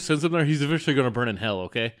matter who sends him there. He's eventually going to burn in hell.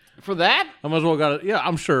 Okay. For that? I might as well got it. Yeah,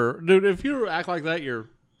 I'm sure, dude. If you act like that, you've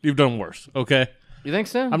done worse. Okay. You think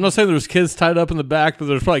so? I'm not saying there's kids tied up in the back, but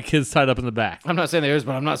there's probably kids tied up in the back. I'm not saying there is,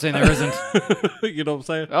 but I'm not saying there isn't. You know what I'm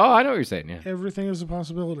saying? Oh, I know what you're saying. Yeah. Everything is a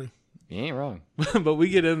possibility. You ain't wrong. But we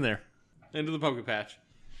get in there, into the pumpkin patch.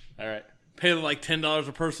 All right. Pay like $10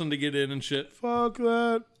 a person to get in and shit. Fuck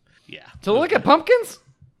that. Yeah. To look at pumpkins?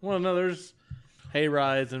 Well, no, there's hay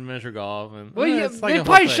rides and miniature golf. And, Well, it's like they a whole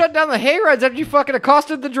probably thing. shut down the hay rides after you fucking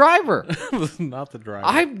accosted the driver. It was not the driver.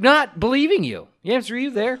 I'm not believing you. Yams, were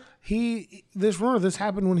you there? This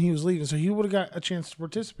happened when he was leaving, so he would have got a chance to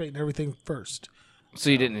participate in everything first. So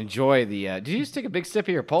you didn't enjoy the... did you just take a big sip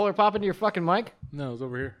of your Polar Pop into your fucking mic? No, it's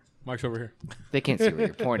over here. Mike's over here. They can't see where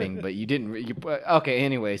you're pointing, but you didn't... okay,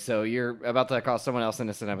 anyway, so you're about to call someone else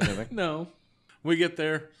innocent, I'm assuming. No. We get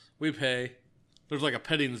there. We pay. There's like a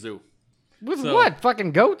petting zoo. With what?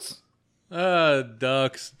 Fucking goats?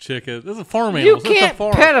 Ducks, chickens. This is a farm animal. You can't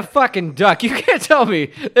pet a fucking duck. You can't tell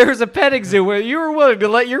me there was a petting zoo where you were willing to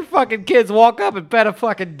let your fucking kids walk up and pet a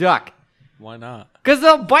fucking duck. Why not? Because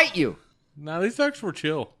they'll bite you. No, these ducks were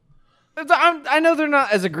chill. I know they're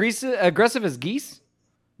not as aggressive as geese,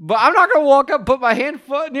 but I'm not going to walk up and put my hand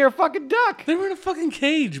near a fucking duck. They were in a fucking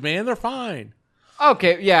cage, man. They're fine.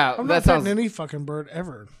 Okay, yeah. I'm not petting any fucking bird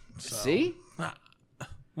ever. So. See?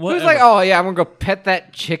 Who's like, oh, yeah, I'm going to go pet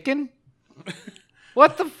that chicken?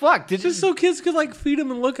 What the fuck? Just so kids could like feed them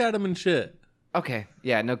and look at them and shit. Okay,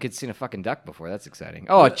 yeah, no kid's seen a fucking duck before. That's exciting.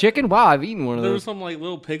 Oh, a chicken? Wow, I've eaten one of those. There was some like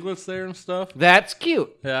little piglets there and stuff. That's cute.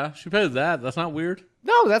 Yeah, she petted that. That's not weird.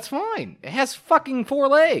 No, that's fine. It has fucking 4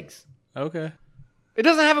 legs. Okay. It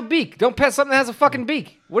doesn't have a beak. Don't pet something that has a fucking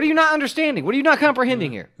beak. What are you not understanding? What are you not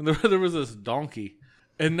comprehending here? And there was this donkey.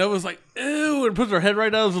 And Noah's like, ew, and puts her head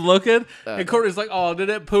right down and looking. And Courtney's like, oh, did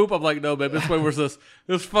it poop? I'm like, no, babe, this way was this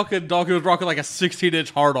fucking donkey was rocking like a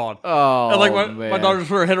 16-inch hard-on. Oh, and like my daughter just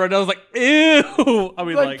put her head right down. I was like, ew. I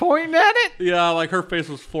mean, like pointing at it? Yeah, like her face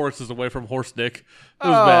was 4 inches away from horse dick. It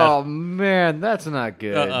was bad. bad. Man, that's not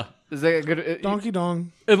good. Is that a good... Donkey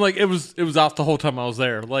dong. And like, it was out the whole time I was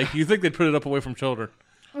there. Like, you think they'd put it up away from children.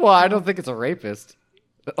 Well, I don't think it's a rapist.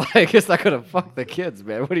 Like, it's not gonna fuck the kids,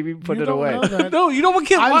 man. What do you mean put it away? No, you don't want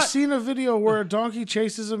kids. I've seen a video where a donkey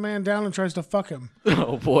chases a man down and tries to fuck him.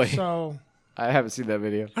 Oh boy. So I haven't seen that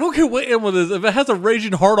video. I don't care what animal it is. If it has a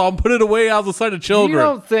raging hard on, put it away out of the sight of children. You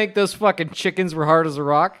don't think those fucking chickens were hard as a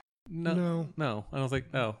rock? No, I don't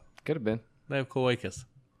think. No, could have been. They have cloacas.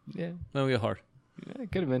 Yeah, they don't get hard. Yeah,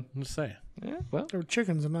 it could have been. I'm just saying. Yeah, well, they were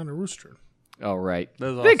chickens and not a rooster. Oh right,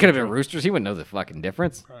 they could have been roosters. He wouldn't know the fucking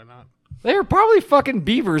difference. Probably not. They were probably fucking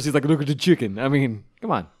beavers. He's like, look at the chicken. I mean,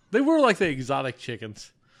 come on. They were like the exotic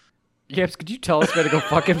chickens. Yaps, could you tell this man to go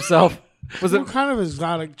fuck himself? What kind of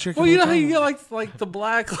exotic chicken? Well, you know how you get like the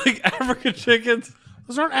black like African chickens.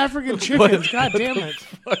 Those aren't African chickens. God damn it!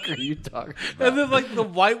 What the fuck are you talking about? And then like the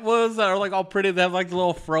white ones that are like all pretty. They have like the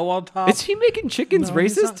little fro on top. Is he making chickens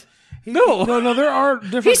racist? No, there are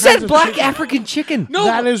different. He said black African chicken. No,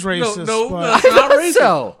 that is racist. No, but that's not racist.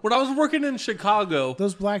 So. When I was working in Chicago,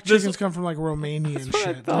 those black chickens come from like Romania and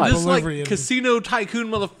shit. This like casino tycoon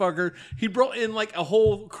motherfucker, he brought in like a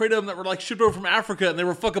whole crate of them that were like shipped over from Africa, and they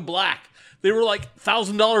were fucking black. They were like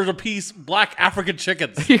 $1,000 a piece, black African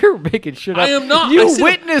chickens. You're making shit up. I am not. You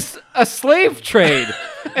witnessed a slave trade,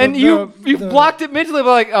 and you blocked it mentally. But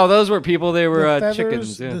like, oh, those were people. They were feathers,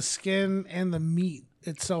 chickens. Yeah. The skin and the meat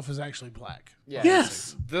itself is actually black. Yeah,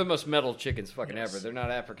 yes, they're the most metal chickens fucking ever. They're not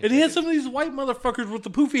African. And he had some of these white motherfuckers with the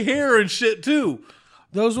poofy hair and shit too.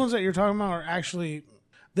 Those ones that you're talking about are actually,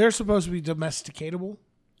 they're supposed to be domesticatable.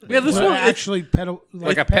 Yeah, this one actually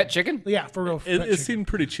like a pet chicken. Yeah, for real. It seemed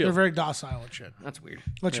pretty chill. They're very docile and shit. That's weird.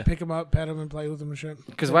 Let you pick them up, pet them, and play with them and shit.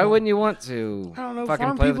 Because why wouldn't you want to? I don't know. Fucking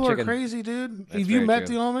Farm play people with the are chicken? crazy, dude. That's Have you met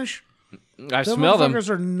true. the Amish? I've smelled them. Motherfuckers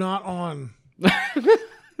are not on.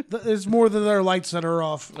 It's more than their lights that are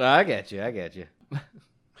off. I get you.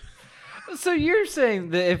 So you're saying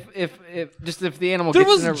that if the animal there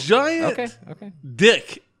gets was a giant okay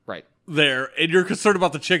dick right there, and you're concerned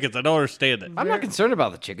about the chickens. I don't understand it. I'm not concerned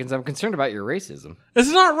about the chickens. I'm concerned about your racism. It's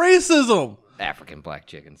not racism. African black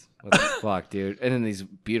chickens. What the fuck, dude? And then these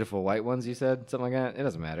beautiful white ones. You said something like that. It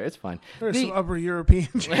doesn't matter. It's fine. There's some upper European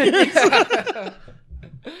chickens.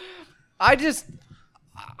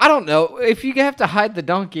 I don't know. If you have to hide the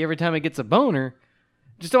donkey every time it gets a boner,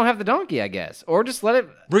 just don't have the donkey, I guess. Or just let it...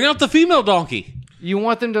 Bring out the female donkey. You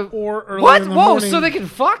want them to... Or early what? in the Whoa, morning. so they can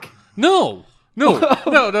fuck? No. Instead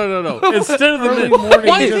of Early the morning,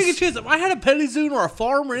 why do you just- take a chance? If I had a petting zoo or a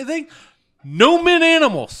farm or anything, no men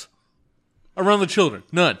animals around the children.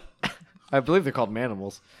 None. I believe they're called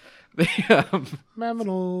manimals.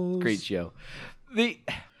 Mammals. Great show.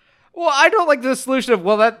 Well, I don't like the solution of,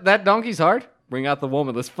 well, that donkey's hard. Bring out the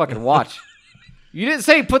woman. Let's fucking watch. You didn't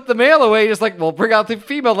say put the male away. You're just like, well, bring out the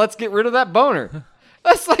female. Let's get rid of that boner.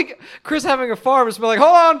 That's like Chris having a farm and be like,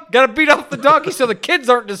 hold on, gotta beat off the donkey so the kids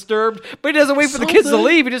aren't disturbed. But he doesn't wait for the kids to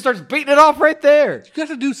leave. He just starts beating it off right there. You got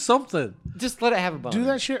to do something. Just let it have a boner. Do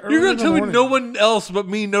that shit early You're in gonna the tell me morning. no one else but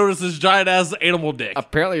me noticed this giant ass animal dick.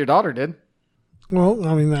 Apparently your daughter did. Well,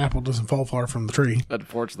 I mean, the apple doesn't fall far from the tree.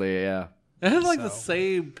 Unfortunately, yeah. It has like the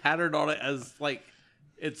same pattern on it as like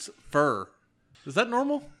its fur. Is that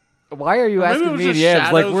normal? Why are you Maybe it asking was me just the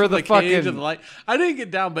ends? Like shadows we're from the cage fucking. and the light. I didn't get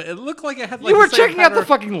down, but it looked like it had like You were the same checking out the pattern.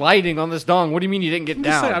 fucking lighting on this dong. What do you mean you didn't get I'm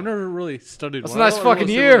just down? saying, I've never really studied. That's one. a nice I don't really fucking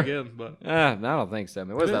wanna see year. one again, but I don't think so. I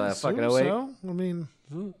mean, what is that? Fucking 08? So, I mean,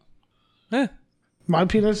 eh. my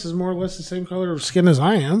penis is more or less the same color of skin as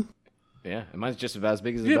I am. Yeah, and mine's just about as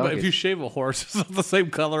big as a Yeah, donkey's. but if you shave a horse, it's not the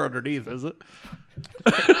same color underneath, is it?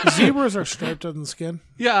 Zebras are striped on the skin.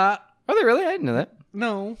 Yeah. Are they really? I didn't know that.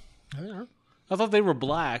 No. Yeah, they are. I thought they were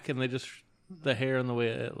black, and they just the hair and the way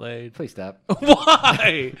it laid. Please stop.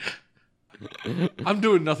 Why? I'm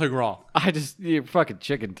doing nothing wrong. Your fucking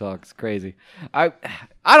chicken talk's crazy. I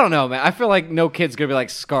don't know, man. I feel like no kid's gonna be like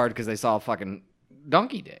scarred because they saw a fucking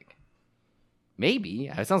donkey dick. Maybe.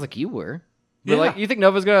 It sounds like you were. But Yeah. like, you think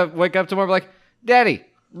Nova's gonna wake up tomorrow and be like, Daddy,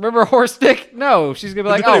 remember horse dick? No. She's gonna be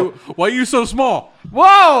like, Daddy, oh, why are you so small?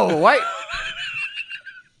 whoa, why?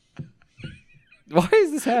 Why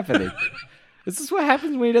is this happening? Is this what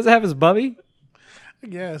happens when he doesn't have his bubby? I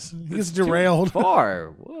guess. He gets derailed. Far.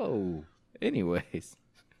 Whoa. Anyways.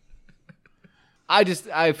 I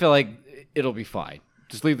feel like it'll be fine.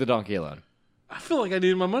 Just leave the donkey alone. I feel like I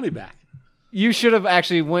needed my money back. You should have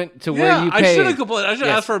actually went to where Yeah, you I paid. should have complained. I should have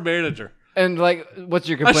Yes. asked for a manager. And like, what's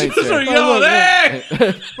your I complaint, should have sir? started yelling,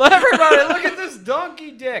 hey! Let everybody look at this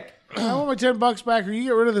donkey dick. I want my $10 back, or you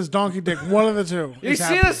get rid of this donkey dick. One of the two. You is see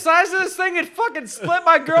happening. the size of this thing? It fucking split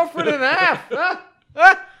my girlfriend in half.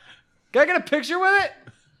 Huh? Can I get a picture with it?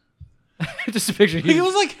 Just a picture. He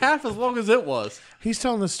was like half as long as it was. He's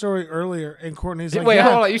telling the story earlier, and Courtney's like, Wait, yeah.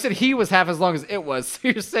 hold on. You said he was half as long as it was. So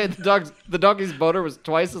you're saying the donkey's boner was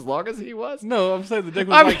twice as long as he was? No, I'm saying the dick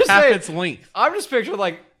was I'm like just half saying- its length. I'm just picturing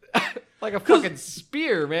like a fucking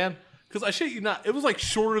spear, man. Because I shit you not, it was like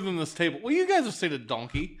shorter than this table. Well, you guys have seen a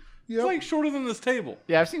donkey. Yep. It's like shorter than this table.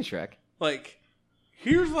 Yeah, I've seen Shrek. Like,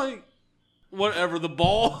 here's like whatever the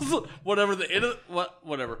balls, whatever the end of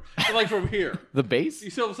whatever. And like from here. The base?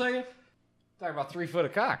 You see what I'm saying? Talking about 3 foot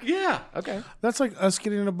of cock. Yeah. Okay. That's like us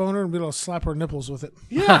getting a boner and being able to slap our nipples with it.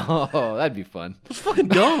 Yeah. Oh, that'd be fun. It's fucking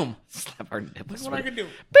dumb. Slap our nipples. What I can do.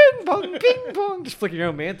 Ping pong, ping pong. Just flicking your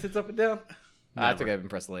own man tits up and down. I think I've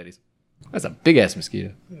impressed the ladies. That's a big ass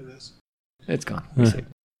mosquito. It is. It's gone. You see.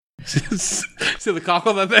 See the cock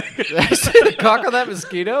on that thing? I see the cock on that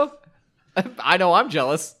mosquito. I know I'm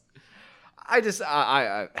jealous. I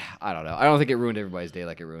don't know. I don't think it ruined everybody's day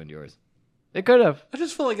like it ruined yours. It could have. I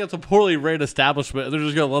just feel like it's a poorly ran establishment. And they're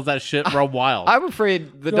just gonna let that shit run wild. I'm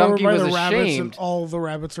afraid the Go over donkey by was the rabbits, and ashamed. all the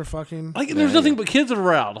rabbits are fucking. Like, there's nothing but kids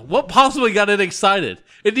around. What possibly got it excited?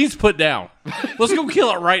 It needs put down. Let's go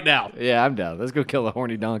kill it right now. Yeah, I'm down. Let's go kill the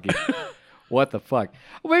horny donkey. What the fuck?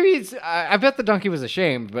 Well, maybe it's. I bet the donkey was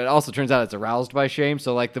ashamed, but it also turns out it's aroused by shame.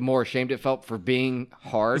 So, like, the more ashamed it felt for being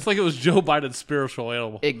hard, It's like it was Joe Biden's spiritual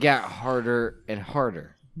animal. it got harder and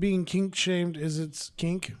harder. Being kink shamed is its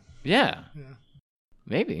kink. Yeah.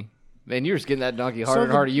 Maybe. Man, you're just getting that donkey harder So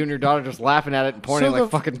and the- harder. You and your daughter just laughing at it and pointing So like the-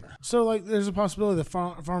 fucking. So, like, there's a possibility the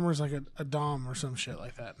farmer's like a dom or some shit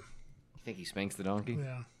like that. You think he spanks the donkey?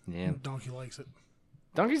 Yeah. Yeah. Donkey likes it.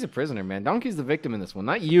 Donkey's a prisoner, man. Donkey's the victim in this one,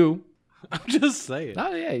 not you. I'm just saying.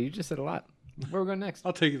 Oh, yeah, you just said a lot. Where are we going next?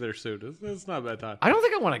 I'll take you there soon. It's not a bad time. I don't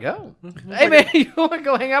think I want to go. Hey, man, you want to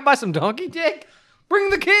go hang out by some donkey dick? Bring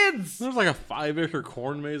the kids. There's like a 5-acre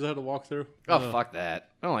corn maze I had to walk through. Oh, fuck that.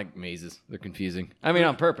 I don't like mazes. They're confusing. I mean,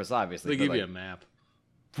 on purpose, obviously. They but give you a like- map.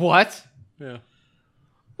 What? Yeah.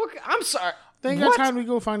 What? I'm sorry. They ain't What? got time to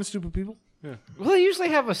go find stupid people. Well, they usually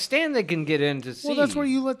have a stand they can get in to see. Well, that's where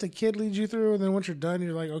you let the kid lead you through, and then once you're done,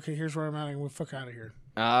 you're like, okay, here's where I'm at, and we'll fuck out of here.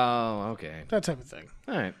 Oh, okay. That type of thing.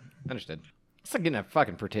 All right. Understood. It's like getting a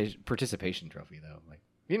fucking participation trophy, though. Like,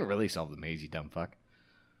 you didn't really solve the maze, you dumb fuck.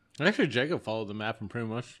 Actually, Jacob followed the map and pretty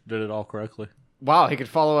much did it all correctly. Wow, he could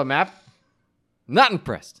follow a map? Not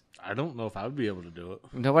impressed. I don't know if I would be able to do it.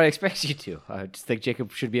 Nobody expects you to. I just think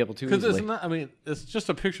Jacob should be able to Because easily. it's not, I mean, it's just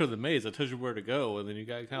a picture of the maze that tells you where to go, and then you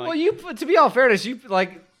got kind of Well, like, you to be all fairness, you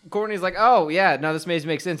like Courtney's like, oh yeah, now this maze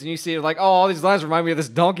makes sense, and you see it like, oh, all these lines remind me of this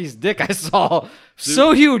donkey's dick I saw.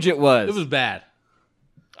 So huge it was. it was bad.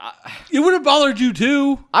 It would have bothered you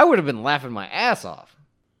too. I would have been laughing my ass off.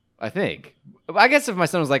 I think. I guess if my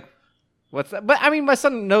son was like, what's that? But I mean, my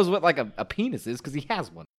son knows what like a penis is because he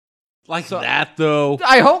has one. Like that, though.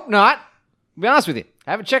 I hope not. To be honest with you,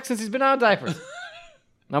 I haven't checked since he's been out of diapers.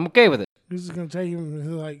 I'm okay with it. He's just gonna tell you, and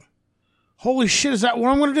he's like, holy shit, is that what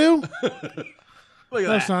I'm gonna do? Look at No,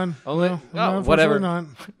 that. son. Only, No, oh, whatever. unfortunately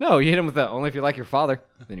not. No, you hit him with the only if you like your father.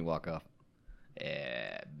 Then you walk off.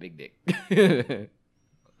 Yeah, big dick.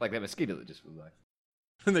 Like that mosquito that just flew by.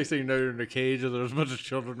 And they say you know you're in a cage and there's a bunch of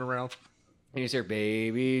children around. And you just hear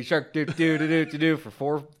baby shark do do do do do do for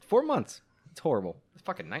 4 months. It's horrible. It's a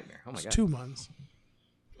fucking nightmare. Oh my It's god. 2 months.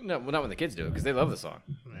 No, well, not when the kids do it, because they love the song.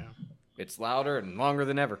 Yeah. It's louder and longer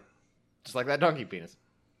than ever. Just like that donkey penis.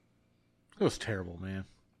 It was terrible, man.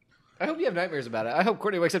 I hope you have nightmares about it. I hope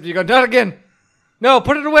Courtney wakes up and you go, not again. No,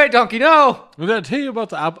 put it away, donkey, no. Did I tell you about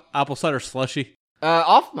the apple cider slushy?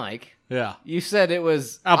 Off mic, Yeah. you said it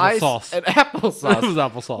was Applesauce. ice and applesauce. It was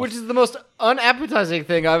applesauce. Which is the most unappetizing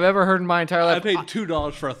thing I've ever heard in my entire life. I paid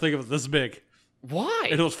 $2 for a thing of this big. Why?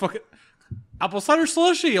 And it was fucking apple cider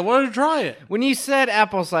slushy. I wanted to try it. When you said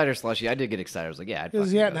apple cider slushy, I did get excited. I was like, yeah.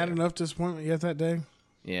 Because he hadn't had enough disappointment yet that day.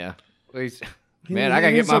 Yeah. Well, Man, I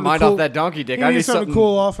gotta get my mind off that donkey dick. He I need needs something to something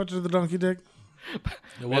cool off after the donkey dick.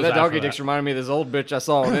 Man, that donkey dick's reminding me of this old bitch I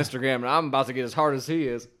saw on Instagram, and I'm about to get as hard as he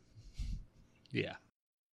is. Yeah.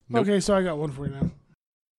 Nope. Okay, so I got one for you now.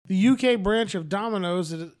 The UK branch of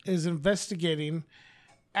Domino's is investigating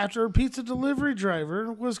after a pizza delivery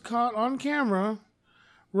driver was caught on camera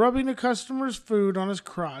rubbing a customer's food on his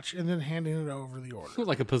crotch and then handing it over the order.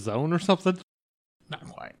 Like a pizzone or something? Not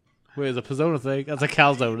quite. Wait, is a pizzone a thing? That's a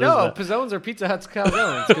calzone, No, isn't it? pizzones are Pizza Hut's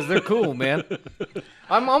calzones because they're cool, man.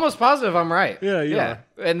 I'm almost positive I'm right. Yeah, you are.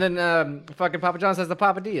 And then fucking Papa John's has the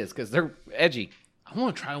Papadillas because they're edgy. I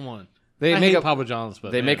want to try one. They I make hate a Papa John's,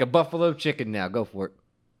 but they man. make a buffalo chicken now. Go for it.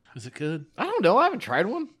 Is it good? I don't know. I haven't tried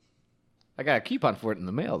one. I got a coupon for it in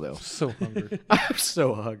the mail though. So hungry. I'm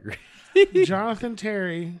so hungry. Jonathan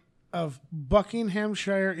Terry of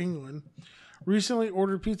Buckinghamshire, England, recently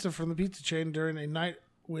ordered pizza from the pizza chain during a night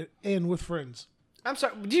with friends. I'm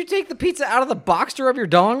sorry. Did you take the pizza out of the box to rub your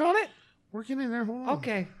dong on it? We're getting there. Hold on.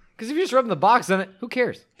 Okay. Because if you're just rubbing the box on it, who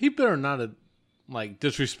cares? He better not have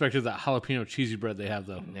disrespected that jalapeno cheesy bread they have,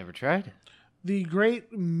 though. Never tried. The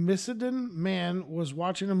great Macedon man was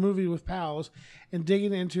watching a movie with pals and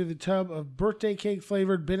digging into the tub of birthday cake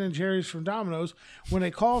flavored Ben & Jerry's from Domino's when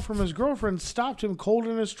a call from his girlfriend stopped him cold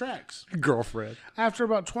in his tracks. Girlfriend. After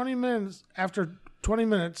about 20 minutes, after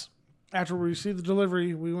we received the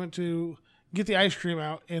delivery, we went to get the ice cream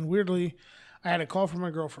out, and weirdly, I had a call from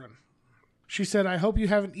my girlfriend. She said, "I hope you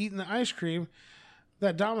haven't eaten the ice cream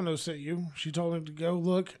that Domino's sent you." She told me to go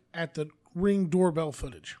look at the Ring doorbell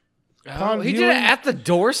footage. He did it at the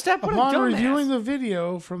doorstep? What Upon a dumbass. reviewing the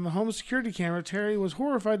video from the home security camera, Terry was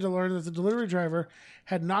horrified to learn that the delivery driver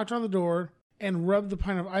had knocked on the door and rubbed the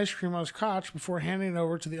pint of ice cream on his crotch before handing it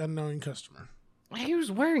over to the unknowing customer. He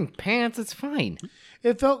was wearing pants. It's fine.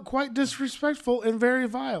 It felt quite disrespectful and very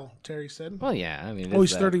vile, Terry said. Well, yeah. I mean,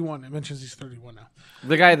 He's 31. It mentions he's 31 now.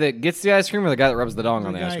 The guy that gets the ice cream or the guy that rubs the dong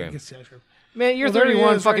on the ice guy cream? gets the ice cream. Man, you're Well, there he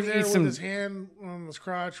 31. is, Fucking right there eat some. with his hand on his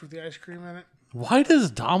crotch with the ice cream in it. Why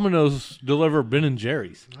does Domino's deliver Ben &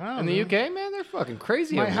 Jerry's? In the UK, man, they're fucking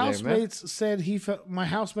crazy. My over there, man. housemates said my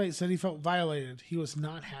housemate said he felt violated. He was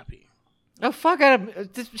not happy. Oh, fuck out of...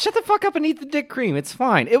 Shut the fuck up and eat the dick cream. It's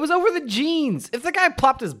fine. It was over the jeans. If the guy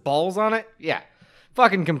plopped his balls on it, yeah.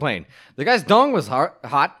 Fucking complain. The guy's dong was hot.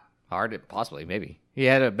 Hard, possibly, maybe. He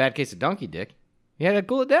had a bad case of donkey dick. He had to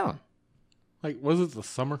cool it down. Like, was it the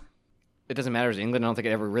summer? It doesn't matter. It's England. I don't think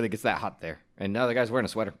it ever really gets that hot there. And now the guy's wearing a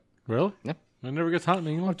sweater. Really? Yeah. It never gets hot in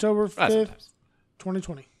England. October 5th, Sometimes.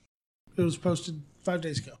 2020. It was posted 5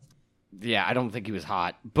 days ago. Yeah, I don't think he was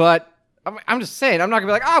hot. But I'm just saying, I'm not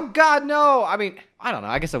going to be like, oh, God, no. I mean, I don't know.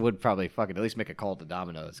 I guess I would probably fucking at least make a call to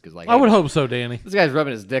Domino's. Because, like, I would hope so, Danny. this guy's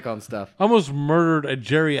rubbing his dick on stuff. I almost murdered a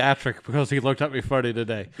geriatric because he looked at me funny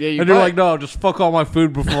today. Yeah, you and you're probably- like, no, just fuck all my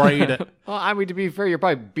food before I eat it. Well, I mean, to be fair, you're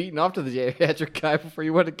probably beating off to the geriatric guy before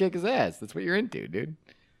you want to kick his ass. That's what you're into, dude.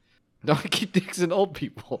 Donkey dicks and old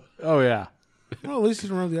people. Oh, yeah. Well, at least he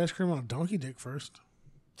didn't rub the ice cream on a donkey dick first.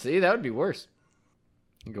 See, that would be worse.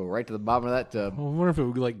 You go right to the bottom of that tub. I wonder if it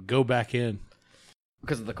would, like, go back in.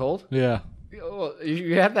 Because of the cold? Yeah. Well,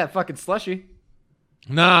 you have that fucking slushy.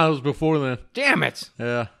 Nah, it was before then. Damn it.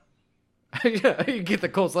 Yeah. You get the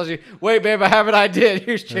cold slushy. Wait, babe, I have an idea.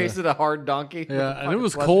 Here's chasing a hard donkey. Yeah, and it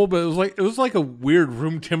was cold, but it was like a weird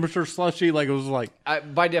room temperature slushy. Like, it was like...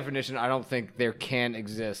 By definition, I don't think there can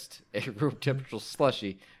exist a room temperature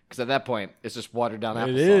slushy. Because at that point, it's just watered down applesauce.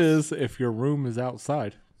 It is if your room is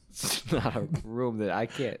outside. It's not a room that I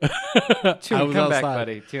can't. Toon, I come was back, outside.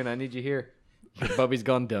 buddy. Toon, I need you here. Your Bubby's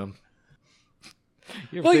gone dumb.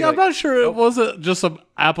 Like, I'm not sure it wasn't just some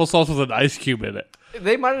applesauce with an ice cube in it.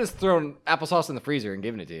 They might have just thrown applesauce in the freezer and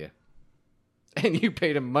given it to you. And you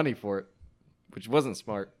paid them money for it, which wasn't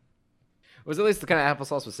smart. It was at least the kind of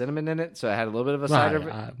applesauce with cinnamon in it, so it had a little bit of a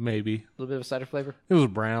cider, Maybe. a little bit of a cider flavor. It was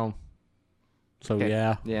brown. So, Okay.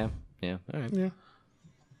 yeah. Yeah. All right. Yeah.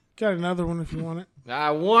 Got another one if you want it.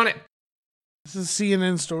 I want it. This is a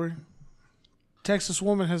CNN story. Texas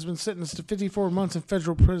woman has been sentenced to 54 months in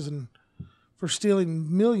federal prison for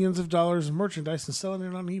stealing millions of dollars in merchandise and selling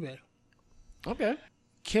it on eBay. Okay.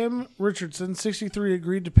 Kim Richardson, 63,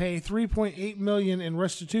 agreed to pay $3.8 million in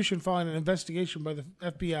restitution following an investigation by the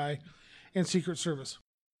FBI and Secret Service.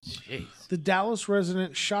 Jeez. The Dallas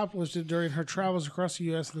resident shoplifted during her travels across the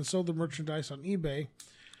U.S. and then sold the merchandise on eBay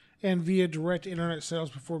and via direct internet sales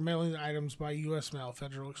before mailing the items by U.S. Mail,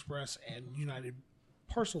 Federal Express, and United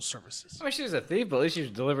Parcel Services. I mean, she was a thief, but at least she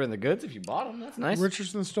was delivering the goods if you bought them. That's nice.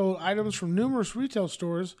 Richardson stole items from numerous retail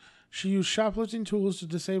stores. She used shoplifting tools to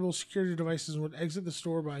disable security devices and would exit the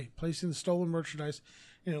store by placing the stolen merchandise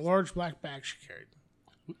in a large black bag she carried.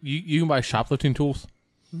 You can buy shoplifting tools?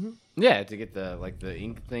 Mm-hmm. Yeah, to get the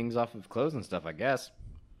ink things off of clothes and stuff, I guess.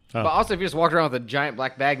 Oh. But also, if you just walked around with a giant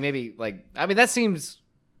black bag, maybe that seems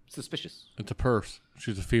suspicious. It's a purse.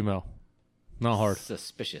 She's a female. Not hard.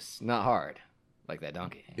 Suspicious, not hard, like that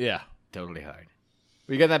donkey. Yeah. Totally hard.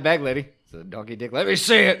 Well, you got that bag, lady? It's a donkey dick. Let me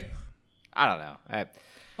see it. I don't know.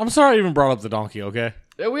 I'm sorry I even brought up the donkey, okay?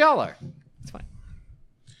 Yeah, we all are. It's fine.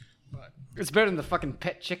 But it's better than the fucking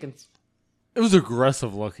pet chickens. It was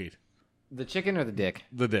aggressive looking. The chicken or the dick?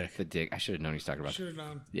 The dick. The dick. I should have known he's talking about. Should have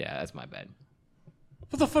known. Yeah, that's my bad.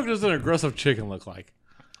 What the fuck does an aggressive chicken look like?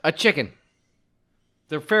 A chicken.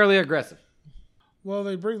 They're fairly aggressive. Well,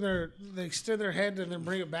 they extend their head and then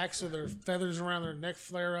bring it back so their feathers around their neck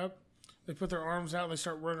flare up. They put their arms out and they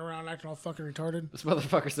start running around acting all fucking retarded. This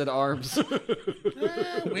motherfucker said arms.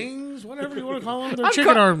 Wings, whatever you want to call them. They're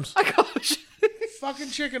chicken arms. I call it Fucking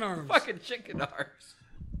chicken arms. fucking chicken arms.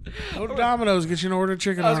 Go to Domino's, get you an order of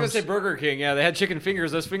chicken I was arms. going to say Burger King. Yeah, they had chicken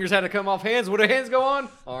fingers. Those fingers had to come off hands. What do hands go on?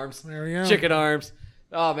 Arms. There we go. Chicken arms.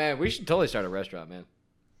 Oh, man. We should totally start a restaurant, man.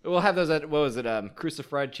 We'll have those at, what was it,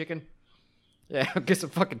 crucified chicken? Yeah, get some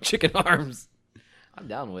fucking chicken arms. I'm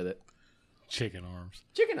down with it. Chicken arms.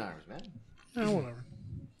 Chicken arms, man. Oh, whatever.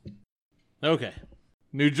 Okay.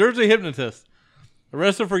 New Jersey hypnotist.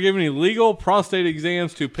 Arrested for giving illegal prostate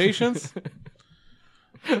exams to patients.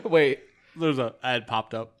 Wait. There's an ad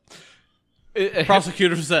popped up.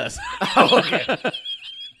 Prosecutor says. Oh, okay.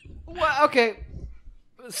 Well, okay.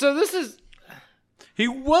 So this is... He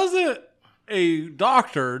wasn't a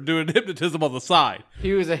doctor doing hypnotism on the side.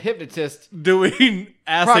 He was a hypnotist. Doing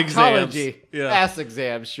ass exams. Proctology. Yeah. Ass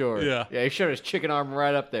exams, sure. Yeah. Yeah, he showed his chicken arm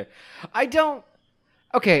right up there. I don't...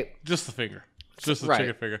 Okay. Just the finger. Just the Right.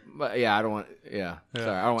 chicken finger. But yeah, I don't want... Yeah. Sorry,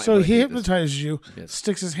 I don't want... So anybody he to get this hypnotizes you, Yes.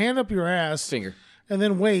 sticks his hand up your ass, finger. and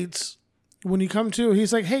then waits. When you come to,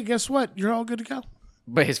 he's like, hey, guess what? You're all good to go.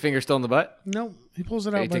 But his finger's still in the butt? No, he pulls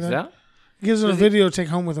it out. He by takes it then. out? Gives it a video to take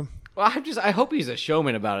home with him. Well, I hope he's a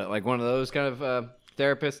showman about it. Like one of those kind of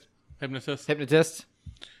therapist, Hypnotist. hypnotist.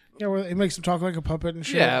 Yeah, where it makes him talk like a puppet and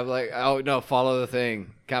shit. Yeah, like, oh, no, follow the thing.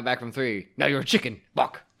 Count back from 3. Now you're a chicken.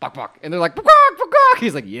 Bok, bok, bok. And they're like, bok, bok, bok.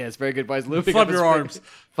 He's like, yes, very good. By his looping Flap up his your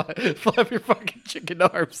finger. Flap your fucking chicken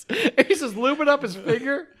arms. And he's just looping up his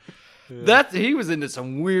finger. He was into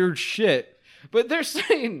some weird shit. But they're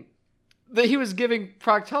saying that he was giving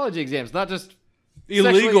proctology exams, not just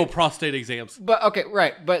Illegal sexually- prostate exams. But okay,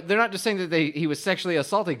 right. But they're not just saying that he was sexually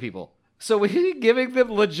assaulting people. So was he giving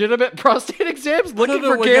them legitimate prostate exams, looking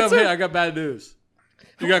for cancer? Hey, I got bad news.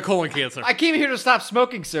 You got colon cancer. I came here to stop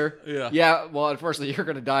smoking, sir. Yeah. Yeah. Well, unfortunately, you're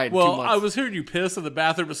going to die in 2 well, months. I was hearing you piss in the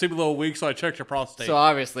bathroom. It seemed a little weak, so I checked your prostate. So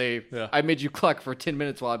obviously, Yeah. I made you cluck for 10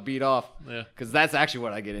 minutes while I beat off. Yeah. Because that's actually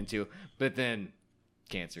what I get into. But then,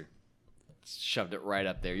 cancer. Shoved it right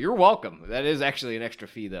up there. You're welcome. That is actually an extra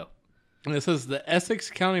fee, though. And it says the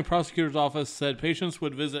Essex County Prosecutor's Office said patients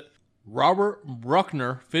would visit Robert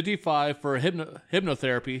Bruckner, 55, for a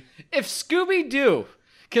hypnotherapy. If Scooby-Doo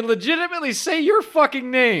can legitimately say your fucking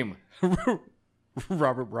name,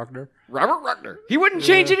 Robert Bruckner. Robert Ruckner, he wouldn't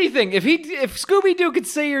change anything. If Scooby-Doo could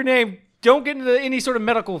say your name, don't get into any sort of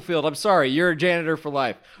medical field. I'm sorry, you're a janitor for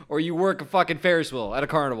life. Or you work a fucking Ferris wheel at a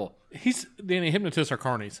carnival. Danny, hypnotists are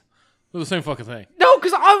carnies. They're the same fucking thing. No,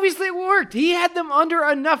 because obviously it worked. He had them under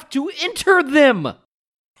enough to enter them.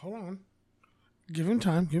 Hold on. Give him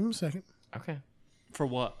time. Give him a second. Okay. For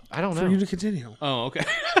what? I don't For you to continue. Oh, okay.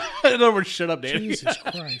 In other words, shut up, Danny. Jesus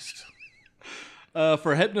Christ.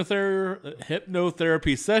 For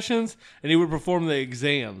hypnotherapy sessions, and he would perform the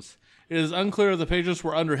exams. It is unclear if the patients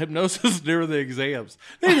were under hypnosis during the exams.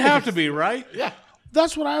 They'd have to be, right? Yeah.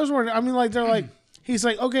 That's what I was wondering. I mean, like, they're like, he's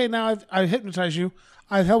like, okay, now I've hypnotized you.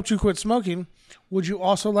 I've helped you quit smoking. Would you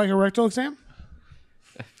also like a rectal exam?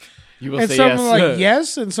 You will And say some yes. were like,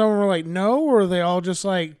 yes, and some were like, no, or are they all just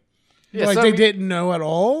like, Yeah, like some- they didn't know at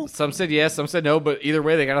all? Some said yes, some said no, but either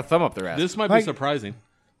way, they got a thumb up their ass. This might be Like- surprising.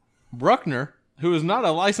 Bruckner, who is not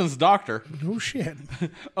a licensed doctor, No shit.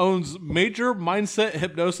 owns Major Mindset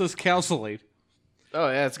Hypnosis Counseling. Oh,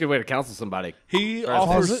 yeah, that's a good way to counsel somebody. He Or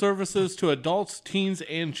offers closet? services to adults, teens,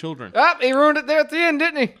 and children. Ah, he ruined it there at the end,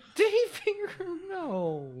 didn't he? Did he finger?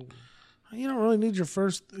 No. really need your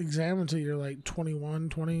first exam until you're like 21,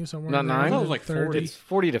 20, somewhere. Not 9? I was like 30. It's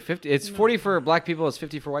 40 to 50. It's 40 for black people. It's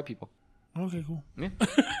 50 for white people. Okay, cool. Yeah.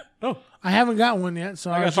 Oh, I haven't got one yet,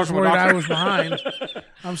 so I was talk just to my worried I doctor. was behind.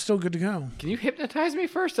 I'm still good to go. Can you hypnotize me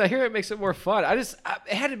first? I hear it makes it more fun. It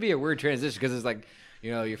had to be a weird transition because it's like,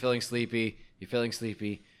 you're feeling sleepy.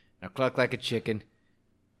 Now cluck like a chicken.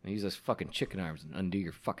 And use those fucking chicken arms and undo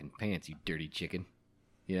your fucking pants, you dirty chicken.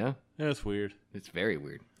 Yeah, it's weird. It's very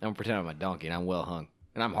weird. I'm gonna pretend I'm a donkey and I'm well hung.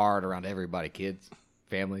 And I'm hard around everybody, kids,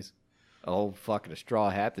 families. A whole fucking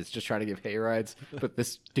straw hat that's just trying to give hay rides. But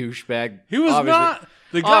this douchebag. He was not.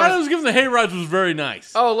 The guy that was giving the hay rides was very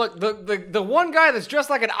nice. Oh, look, the one guy that's dressed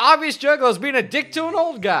like an obvious juggalo is being a dick to an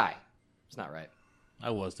old guy. It's not right.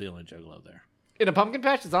 I was the only juggalo there. In a pumpkin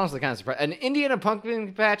patch, it's honestly kind of surprising. An Indian in a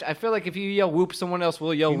pumpkin patch, I feel like if you yell whoop, someone else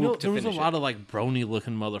will yell whoop to there was finish a lot of like brony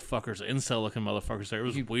looking motherfuckers, incel looking motherfuckers there. It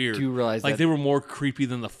was weird. do you realize like that- they were more creepy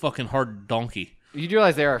than the fucking hard donkey? You do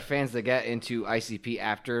realize there are fans that get into ICP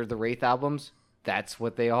after the Wraith albums? That's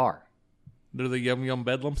what they are. They're the yum yum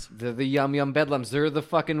bedlams. They're the yum yum bedlams. They're the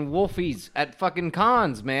fucking wolfies at fucking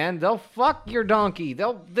cons, man. They'll fuck your donkey.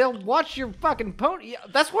 They'll watch your fucking pony.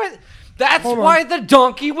 That's why the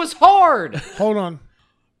donkey was hard. Hold on.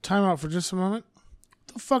 Time out for just a moment.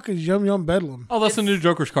 What the fuck is Yum Yum Bedlam? Oh, that's the new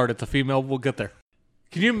Joker's card. It's a female. We'll get there.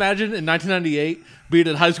 Can you imagine in 1998 being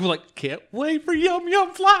in high school like, can't wait for Yum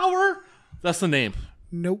Yum Flower? That's the name.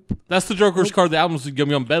 Nope. That's the Joker's card. The album's Yum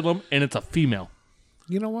Yum Bedlam, and it's a female.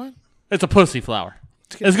 You know what? It's a pussy flower.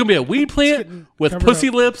 It's going to be a weed plant with covered pussy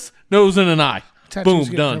up. lips, nose, and an eye. Tattoo's Boom,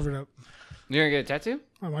 getting done. covered up. You're gonna get a tattoo?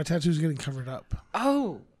 Oh, my tattoo's getting covered up.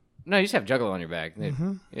 Oh. No, you just have Juggalo on your back. Yeah,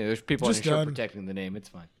 there's people Just on your shirt done. protecting the name. It's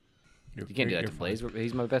fine. You can't do that to Blaze.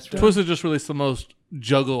 He's my best friend. Twisted just released the most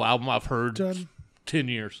Juggalo album I've heard Done. 10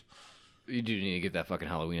 years. You do need to get that fucking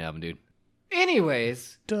Halloween album, dude.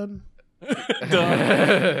 Anyways. Done.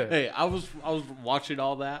 Hey, I was watching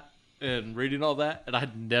all that and reading all that, and I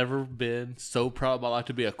had never been so proud of my life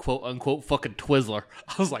to be a quote unquote fucking Twizzler.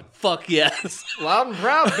 I was like, fuck yes. Loud and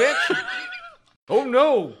proud, bitch. Oh,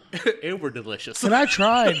 no. And we're delicious. And I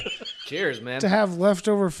tried Cheers, man. to have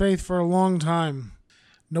leftover faith for a long time.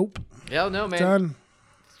 Nope. Hell no, man. Done.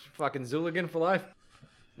 Fucking Zooligan for life.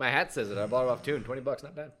 My hat says it. I bought it off Toon. $20,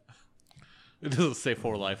 not bad. It doesn't say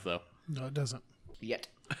for life, though. No, it doesn't. Yet.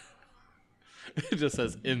 It just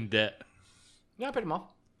says in debt. No, I paid them off.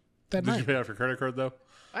 That Did you night. pay off your credit card, though?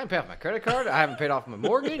 I didn't pay off my credit card. I haven't paid off my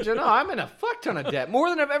mortgage. No, I'm in a fuck ton of debt. More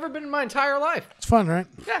than I've ever been in my entire life. It's fun, right?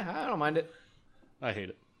 Yeah, I don't mind it. I hate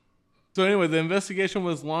it. So anyway, the investigation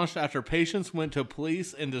was launched after patients went to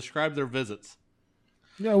police and described their visits.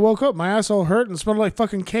 Yeah, I woke up. My asshole hurt and smelled like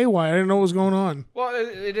fucking KY. I didn't know what was going on. Well,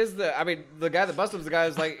 it is the guy that busted was the guy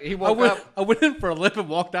who's like, he woke up. I went in for a lip and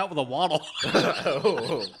walked out with a waddle.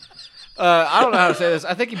 I don't know how to say this.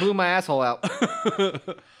 I think he blew my asshole out.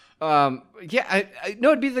 Yeah, I no,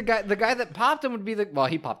 it'd be the guy that popped him would be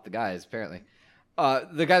he popped the guys, apparently.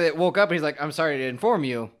 The guy that woke up and he's like, I'm sorry to inform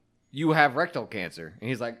you, you have rectal cancer. And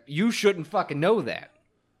he's like, you shouldn't fucking know that.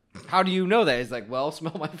 How do you know that? He's like, well,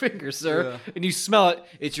 smell my fingers, sir. Yeah. And you smell it,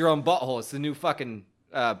 it's your own butthole. It's the new fucking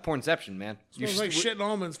pornception, man. Smells like shit and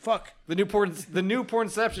almonds. Fuck. The new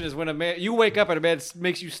pornception is when a man, you wake up and a man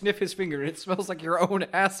makes you sniff his finger and it smells like your own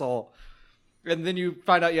asshole. And then you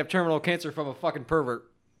find out you have terminal cancer from a fucking pervert.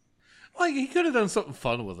 Like, he could have done something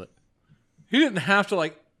fun with it. He didn't have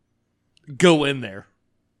to, go in there.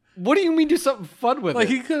 What do you mean do something fun with it?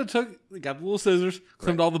 He could have got the little scissors,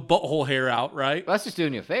 trimmed all the butthole hair out, right? Well, that's just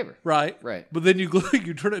doing you a favor. Right. But then you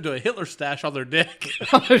turn it into a Hitler stash on their dick.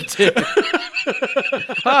 On their dick.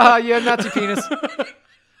 Yeah, Nazi penis.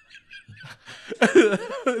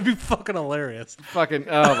 It'd be fucking hilarious. Fucking,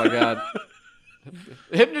 oh my God.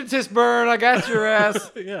 Hypnotist burn, I got your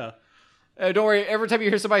ass. Yeah. Don't worry, every time you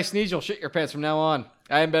hear somebody sneeze, you'll shit your pants from now on.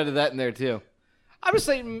 I embedded that in there too. I'm just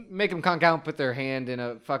saying, make them conk out and put their hand in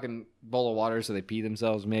a fucking bowl of water so they pee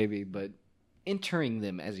themselves, maybe. But entering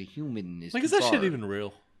them as a human is is that shit even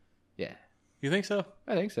real? Yeah. You think so?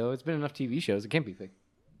 I think so. It's been enough TV shows. It can't be fake.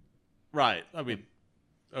 Right. I mean,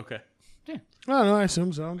 okay. Yeah. I don't know. I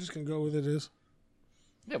assume so. I'm just going to go with it is.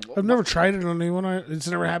 Yeah, I've never tried it on anyone. It's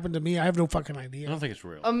never happened to me. I have no fucking I idea. don't think it's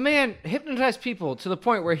real. A man hypnotized people to the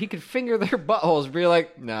point where he could finger their buttholes and be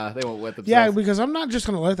like, nah, they won't wet themselves. Yeah, because I'm not just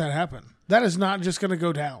going to let that happen. That is not just going to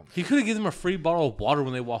go down. He could have given them a free bottle of water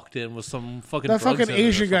when they walked in with some fucking That drugs fucking in it or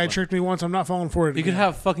Asian guy something. tricked me once. I'm not falling for it He again. could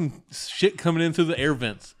have fucking shit coming in through the air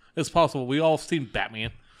vents. It's possible. We all seen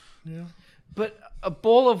Batman. Yeah. But a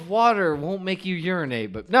bowl of water won't make you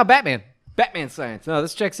urinate. But no, Batman Batman science. No,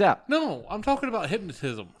 this checks out. No, I'm talking about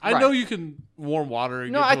hypnotism. I Right. know you can warm water.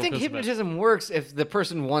 And No, get I people think pissed about it. hypnotism works if the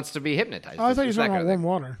person wants to be hypnotized. Oh, I thought you were It's talking that about kind of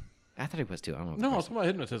warm thing. water. I thought it was too. I don't know. No, I was talking about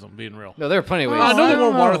hypnotism being real. No, there are plenty of ways. I know I the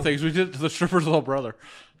warm don't water know. things. We did it to the stripper's little brother.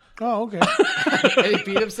 Oh, okay. And he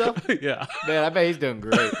beat himself? Yeah. Man, I bet he's doing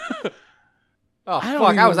great. Oh, I don't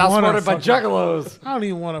fuck. I was even wanna outsmarted by fucking- juggalos. I don't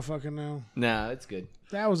even want to fucking know. Nah, it's good.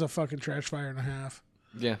 That was a fucking trash fire and a half.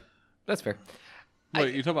 Yeah, that's fair.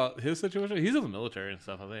 Wait, you talk about his situation? He's in the military and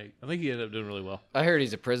stuff, I think. I think he ended up doing really well. I heard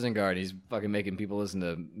he's a prison guard. He's fucking making people listen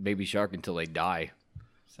to Baby Shark until they die.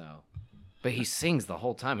 So, but he sings the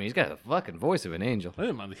whole time. And he's got the fucking voice of an angel. I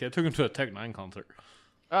didn't mind the kid. I took him to a Tech 9 concert.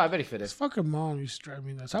 Oh, I bet he fit His it. fucking mom used to drive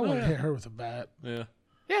me nuts. I want to hit her with a bat. Yeah.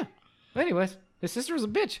 Yeah. Anyways, his sister was a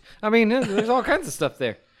bitch. I mean, there's all kinds of stuff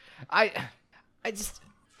there. I just.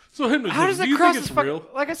 So hypnotism, How does do it you cross think this it's fucking... real?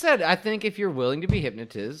 Like I said, I think if you're willing to be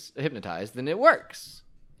hypnotized, then it works.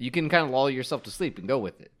 You can kind of lull yourself to sleep and go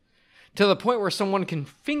with it. To the point where someone can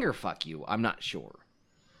finger fuck you, I'm not sure.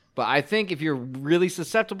 But I think if you're really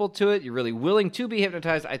susceptible to it, you're really willing to be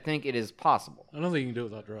hypnotized, I think it is possible. I don't think you can do it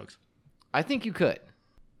without drugs. I think you could.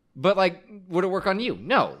 But, like, would it work on you?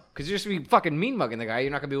 No. Because you're just going to be fucking mean-mugging the guy.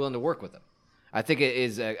 You're not going to be willing to work with him. I think it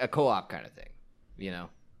is a co-op kind of thing, you know?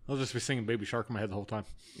 I'll just be singing Baby Shark in my head the whole time.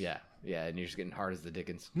 Yeah, and you're just getting hard as the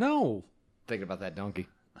Dickens. No. Thinking about that donkey.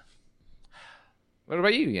 What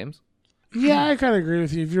about you, James? Yeah, I kind of agree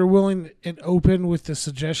with you. If you're willing and open with the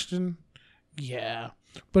suggestion, yeah.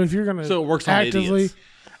 But if you're gonna So it works on idiots.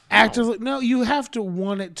 actively, no, you have to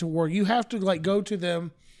want it to work. You have to like go to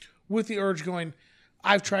them with the urge, going,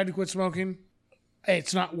 "I've tried to quit smoking,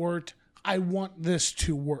 it's not worked. I want this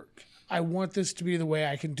to work. I want this to be the way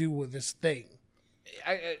I can do with this thing."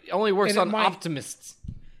 It only works And it on might- optimists.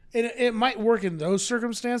 It might work in those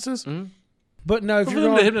circumstances, but no. If For you're them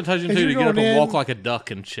going to hypnotize you if until you you're get up going and in- walk like a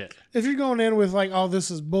duck and shit. if you're going in with like, "Oh,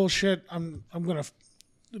 this is bullshit," I'm gonna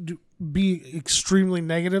be extremely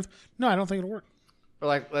negative. No, I don't think it'll work. Or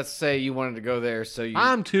like, let's say you wanted to go there, so you.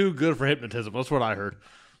 I'm too good for hypnotism. That's what I heard.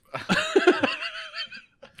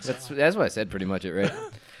 That's what I said, pretty much it, right?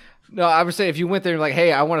 No, I would say if you went there and like,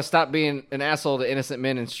 hey, I want to stop being an asshole to innocent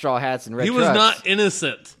men in straw hats and red He trucks. was not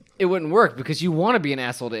innocent. It wouldn't work because you want to be an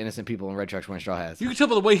asshole to innocent people in red trucks wearing straw hats. You can tell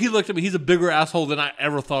by the way he looked at me, he's a bigger asshole than I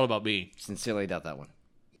ever thought about being. Sincerely doubt that one.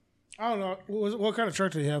 I don't know. What kind of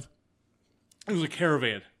truck did he have? It was a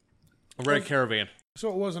caravan. A red caravan. So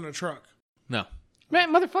it wasn't a truck. No.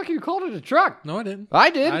 Man, motherfucker, you called it a truck. No, I didn't. I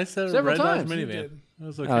did. I said a several red times. Dodge You minivan. did. It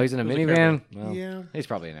was a Oh, he's in a it was minivan? caravan. Well, Yeah. He's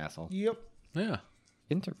probably an asshole. Yep. Yeah.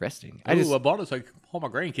 Interesting. I bought it so I could haul my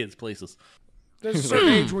grandkids places. There's a certain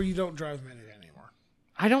age where you don't drive minivan anymore.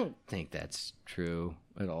 I don't think that's true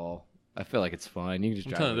at all. I feel like it's fine. You can just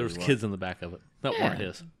I'm drive telling you, there whatever was you kids in the back of it. That Yeah. weren't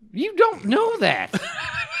his. want. You don't know that. It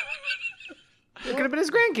could have been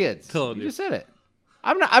his grandkids. Telling You you. just said it.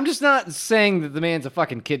 I'm just not saying that the man's a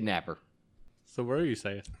fucking kidnapper. So what are you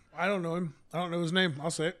saying? I don't know him. I don't know his name.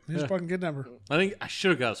 I'll say it. He's a fucking kidnapper. I think I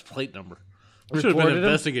should have got his plate number. I should have been Reported him?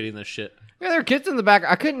 investigating this shit. Yeah, there were kids in the back.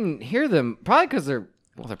 I couldn't hear them. Probably because they're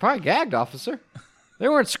probably gagged, officer. They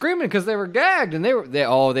weren't screaming because they were gagged, and they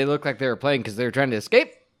looked like they were playing because they were trying to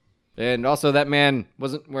escape. And also, that man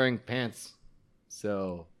wasn't wearing pants.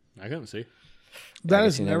 So I couldn't see. That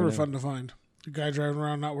guess is you never never know. fun to find. The guy driving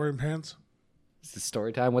around not wearing pants. is this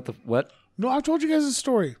story time? What? No, I've told you guys a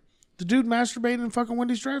story. The dude masturbating in fucking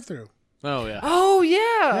Wendy's drive-thru. Oh yeah. Oh yeah.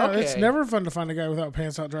 Yeah, okay. it's never fun to find a guy without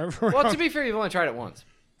pants out driving around. Well, to be fair, you've only tried it once.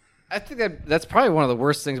 I think that's probably one of the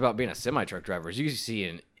worst things about being a semi-truck driver is you see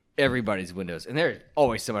in everybody's windows, and there's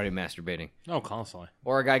always somebody masturbating. Oh, constantly.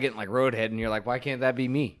 Or a guy getting like roadhead, and you're like, why can't that be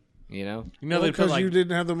me? You know? You know they put Because like you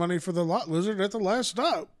didn't have the money for the lot lizard at the last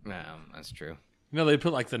stop. No, that's true. they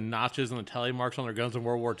put like the notches and the tally marks on their guns in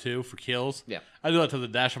World War II for kills. Yeah. I do that to the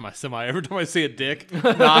dash of my semi every time I see a dick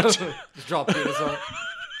notch. Just draw penis on it.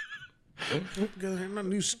 Got a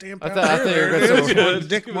new stamp I out thought there. you were going to There it is.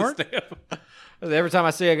 Dick mark. Every time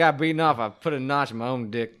I see a guy beating off, I put a notch in my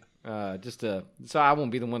own dick, so I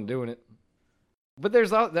won't be the one doing it. But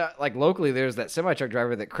there's like locally, there's that semi truck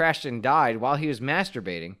driver that crashed and died while he was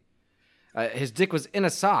masturbating. His dick was in a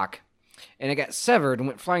sock, and it got severed and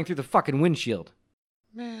went flying through the fucking windshield.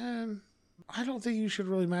 Man, I don't think you should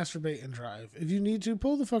really masturbate and drive. If you need to,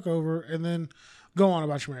 pull the fuck over and then go on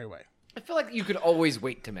about your merry way. I feel like you could always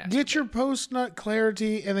wait to masturbate. Get your post-nut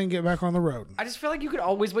clarity and then get back on the road. I just feel like you could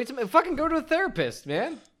always wait to fucking go to a therapist,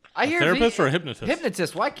 man. I hear therapist or a hypnotist?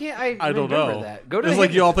 Hypnotist. Why can't I don't remember know. that? Go to it's the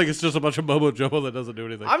like you all hypnotist. think it's just a bunch of Bobo Joe that doesn't do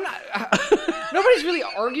anything. I'm not. Nobody's really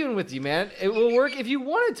arguing with you, man. It will work if you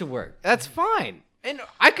want it to work. That's fine. And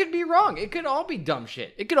I could be wrong. It could all be dumb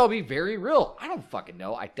shit. It could all be very real. I don't fucking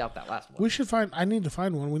know. I doubt that last one. I need to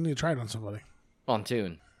find one. We need to try it on somebody. On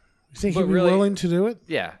Toon. You think he'd be willing to do it?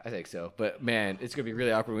 Yeah, I think so. But man, it's going to be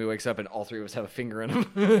really awkward when he wakes up and all three of us have a finger in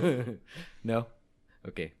him. No?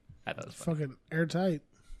 Okay. I thought it was fun. Fucking airtight.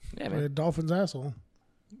 Yeah, Like man. a dolphin's asshole.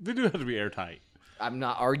 They do have to be airtight. I'm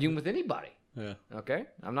not arguing with anybody. Yeah. Okay?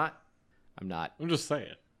 I'm not. I'm just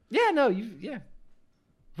saying. Yeah, no, yeah.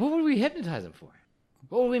 What would we hypnotize him for?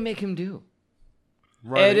 What would we make him do?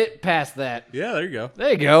 Right. Edit past that. Yeah, there you go. There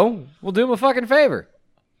you go. We'll do him a fucking favor.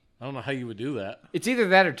 I don't know how you would do that. It's either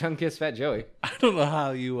that or tongue kiss Fat Joey. I don't know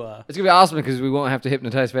how you It's going to be awesome because we won't have to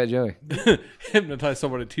hypnotize Fat Joey. hypnotize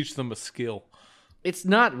someone to teach them a skill. It's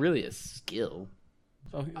not really a skill.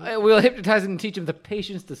 Oh, We'll hypnotize him and teach him the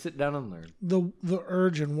patience to sit down and learn. The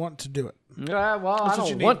urge and want to do it. Well, I what you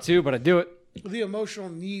don't need. want to, but I do it. The emotional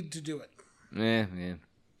need to do it. Yeah,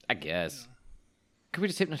 I guess. Could we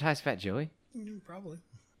just hypnotize Fat Joey? Probably.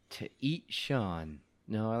 To eat Sean.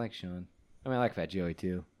 No, I like Sean. I mean, I like Fat Joey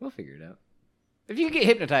too. We'll figure it out. If you could get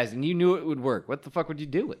hypnotized and you knew it would work, what the fuck would you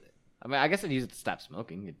do with it? I mean, I guess I'd use it to stop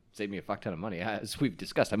smoking. It'd save me a fuck ton of money. As we've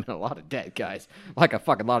discussed, I'm in a lot of debt, guys. Like a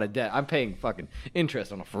fucking lot of debt. I'm paying fucking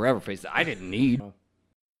interest on a forever face that I didn't need.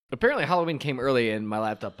 Apparently, Halloween came early and my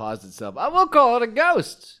laptop paused itself. I will call it a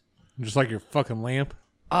ghost. Just like your fucking lamp.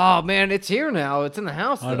 Oh, man, it's here now. It's in the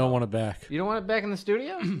house, though. I don't want it back. You don't want it back in the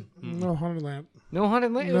studio? No haunted lamp. No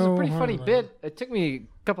haunted lamp? It was a No pretty funny haunted bit. It took me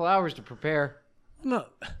a couple hours to prepare. No,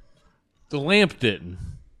 the lamp didn't.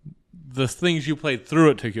 The things you played through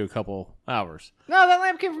it took you a couple hours. No, that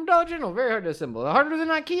lamp came from Dollar General. Very hard to assemble. Harder than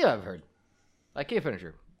IKEA, I've heard. IKEA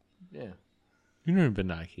furniture. Yeah. You've never been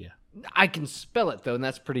to IKEA. I can spell it, though, and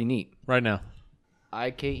that's pretty neat. Right now.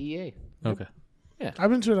 IKEA. Okay. I've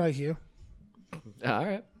been to an IKEA. All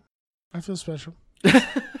right. I feel special.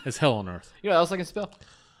 It's hell on earth. You know what else I can spell?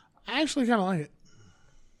 I actually kind of like it.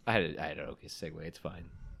 I had an okay segue. It's fine.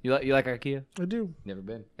 You like IKEA? I do. Never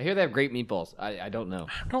been. I hear they have great meatballs. I don't know.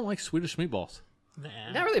 I don't like Swedish meatballs.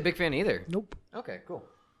 Not really a big fan either. Nope. Okay, cool.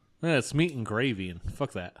 Yeah, it's meat and gravy, and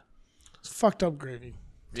fuck that. It's fucked up gravy.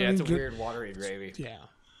 Yeah, it's a good- weird watery gravy. Yeah.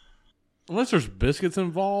 Unless there's biscuits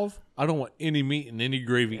involved, I don't want any meat and any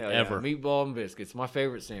gravy Hell yeah. ever. Meatball and biscuits. My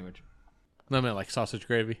favorite sandwich. No, I mean like sausage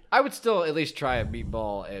gravy. I would still at least try a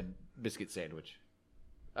meatball and biscuit sandwich.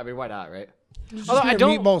 I mean, why not, right? Although I a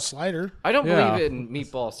don't, meatball slider. I don't Yeah. believe in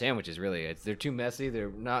meatball sandwiches. Really, they're too messy.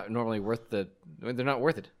 They're not normally worth the. They're not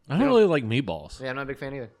worth it. I don't really like meatballs. Yeah, I'm not a big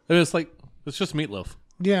fan either. It's just meatloaf.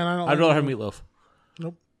 Yeah, and I don't. I'd rather have meatloaf.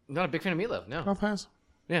 Nope. Not a big fan of meatloaf. No. I'll pass.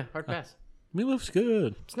 Yeah, hard pass. Meatloaf's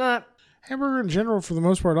good. It's not. Hamburger in general, for the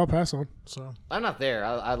most part, I'll pass on. So I'm not there.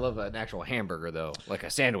 I love an actual hamburger though, like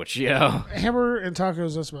a sandwich. You know. hamburger and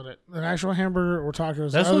tacos. That's about it. An actual hamburger or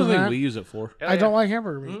tacos. That's Other the than thing that, we use it for. Hell I yeah. don't like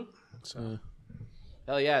hamburger meat. So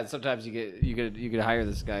Hell yeah! And sometimes you could hire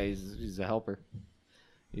this guy. He's a helper.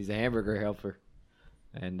 He's a hamburger helper,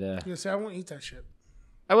 and yeah, see, I won't eat that shit.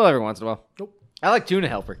 I will every once in a while. Nope. I like tuna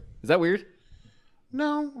helper. Is that weird?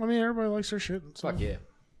 No, I mean everybody likes their shit. So. Fuck yeah.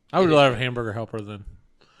 I would rather have hamburger helper than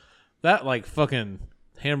that. Like fucking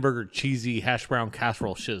hamburger cheesy hash brown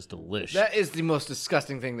casserole shit is delicious. That is the most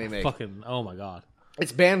disgusting thing they make. Fucking oh my god.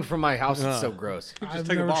 It's banned from my house. It's so gross. Just I've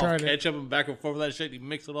take a never ball of tried it. ketchup and back and forth with that shit. And you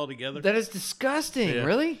mix it all together. That is disgusting. Yeah.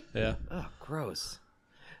 Really? Yeah. Oh, gross.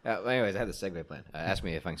 Anyways, I had the segue plan. Ask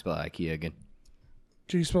me if I can spell IKEA again.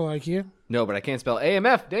 Do you spell IKEA? No, but I can't spell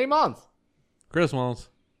AMF. Damons. Chris Mullins.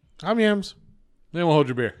 I'm Yams. Then we'll hold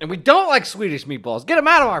your beer. And we don't like Swedish meatballs. Get them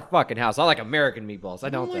out of our fucking house. I like American meatballs. I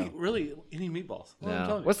don't like though. really any meatballs. What I'm No.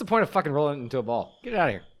 telling you. What's the point of fucking rolling it into a ball? Get it out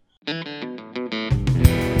of here.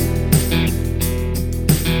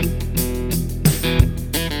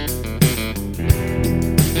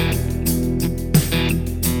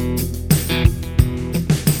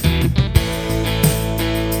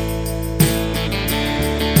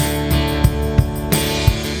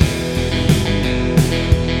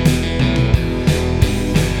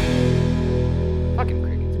 Fucking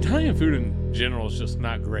crickets. Italian food in general is just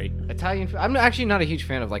not great. Italian food. I'm actually not a huge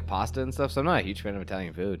fan of like pasta and stuff, so I'm not a huge fan of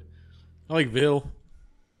Italian food. I like veal.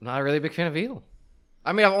 Not a really big fan of veal.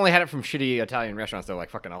 I mean, I've only had it from shitty Italian restaurants though, like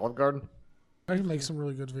fucking Olive Garden. I can make some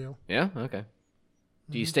really good veal. Yeah? Okay.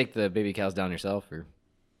 Do you stake the baby cows down yourself, or?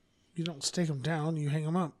 You don't stake them down, you hang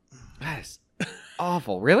them up. That is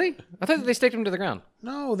awful. Really? I thought they staked them to the ground.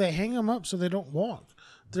 No, they hang them up so they don't walk.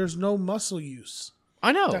 There's no muscle use.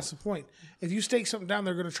 I know. That's the point. If you stake something down,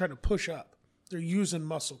 they're going to try to push up. They're using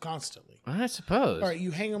muscle constantly. I suppose. All right, you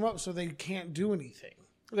hang them up so they can't do anything.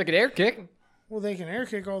 Like an air kick. Well, they can air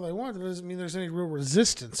kick all they want. That doesn't mean there's any real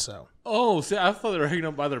resistance, though. Oh, see, I thought they were hanging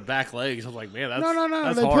up by their back legs. I was like, man, that's No.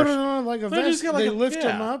 That's They harsh. put it on like a vest. get They a- lift yeah.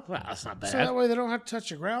 them up. Well, that's not bad. So that way they don't have to touch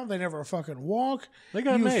the ground. They never fucking walk. They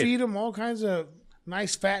got it you made. feed them all kinds of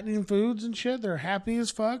nice fattening foods and shit. They're happy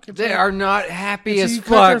as fuck. It's They like- are not happy so as you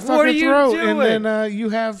cut their fuck. What are fucking you throat, doing? And then you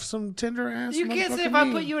have some tender ass. You can't say if motherfucking I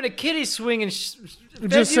meat. put you in a kiddie swing and fed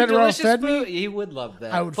Just you sat around delicious fed food, me? he would love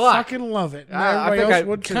that. I would Fuck. fucking love it. And I everybody think else I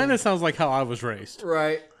would too. Kind of sounds like how I was raised.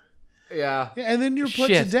 Right. Yeah. Yeah, and then you're put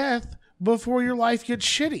Shit. to death before your life gets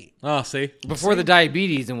shitty. Oh, see? Before the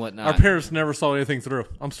diabetes and whatnot. Our parents never saw anything through.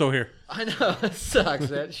 I'm still here. I know. It sucks,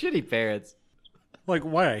 man. Shitty parents. Like,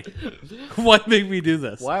 why? Why make me do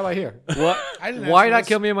this? Why am I here? What? I didn't Why ask not this.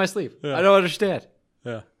 kill me in my sleep? Yeah. I don't understand.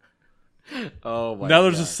 Yeah. Oh, my Now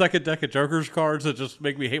there's God. a second deck of Joker's cards that just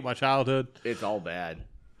make me hate my childhood. It's all bad.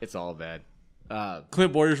 It's all bad.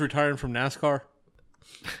 Clint Boyer's retiring from NASCAR.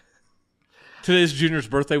 Today's Junior's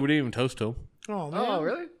birthday. We didn't even toast to him. Oh, man. Oh,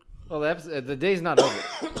 really? Well, the day's not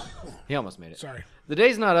over. He almost made it. Sorry. The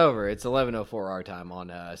day's not over. It's 11:04 our time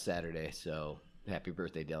on Saturday. So happy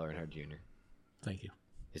birthday, Dale Earnhardt Jr. Thank you.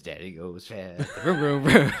 His daddy goes fast. Vroom, vroom,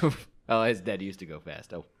 vroom. Oh, his daddy used to go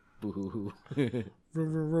fast. Oh, boo hoo hoo. Vroom,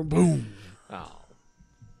 vroom, vroom, boom. Oh,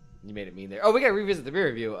 you made it mean there. Oh, we got to revisit the beer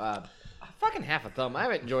review. Fucking half a thumb. I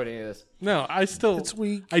haven't enjoyed any of this. No, I still. It's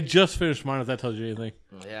weak. I just finished mine. If that tells you anything,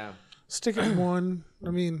 Yeah. Stick it in one. I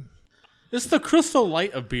mean, it's the Crystal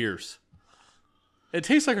Light of beers. It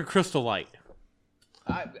tastes like a Crystal Light.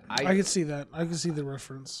 I can see that. I can see the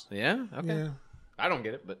reference. Yeah. Okay. Yeah. I don't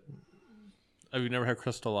get it, but Have you never had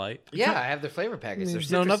Crystal Light? yeah, I have the flavor package. Their No,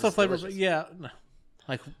 citrus not the is flavor. delicious. But yeah, no.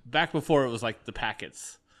 Like back before it was like the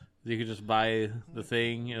packets. You could just buy the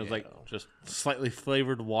thing. It was like just slightly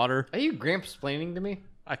flavored water. Are you gramp-splaining to me?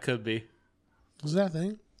 I could be. Is that a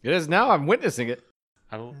thing? It is now. I'm witnessing it.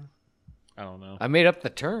 I don't know. I made up the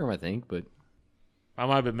term, I think, but I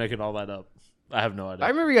might have been making all that up. I have no idea. I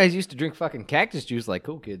remember you guys used to drink fucking cactus juice like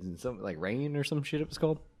cool kids and some like Rain or some shit it was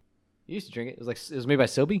called. You used to drink it. It was made by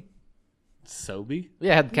Sobe. Sobe?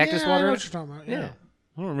 Yeah, it had cactus yeah, water. I know in what it. you're talking about. Yeah. Yeah.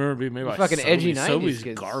 I don't remember it being made by Fucking Sobe. edgy 90s Sobe's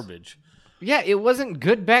kids. garbage. Yeah, it wasn't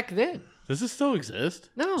good back then. Does it still exist?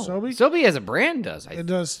 No. Sobe? Sobe as a brand does, I It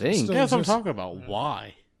does. think. Still Yeah, that's what I'm exists. talking about.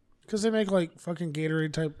 Why? Because they make like fucking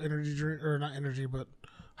Gatorade type energy drink, or not energy, but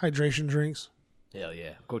hydration drinks. Hell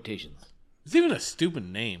yeah. Quotations. It's even a stupid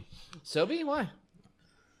name. Sobe? Why?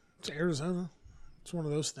 It's Arizona. It's one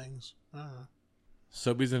of those things. I don't know.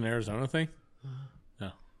 Sobe's an Arizona thing?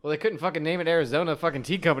 No. Well, they couldn't fucking name it Arizona. Fucking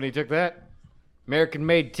tea company took that. American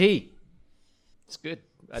made tea. It's good.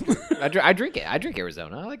 I drink it. I drink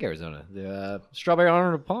Arizona. I like Arizona. The strawberry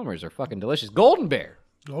Arnold Palmers are fucking delicious. Golden Bear.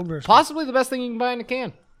 Gold Bear's Possibly the best thing you can buy in a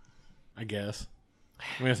can. I guess.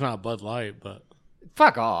 I mean, it's not Bud Light, but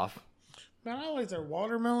Fuck off. Man, I like their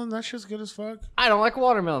watermelon. That shit's good as fuck. I don't like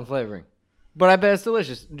watermelon flavoring. But I bet it's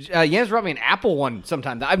delicious. Jens brought me an apple one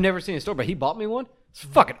sometime that I've never seen in a store, but he bought me one. It's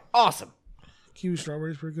fucking awesome. Kiwi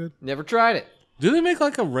strawberry's pretty good. Never tried it. do they make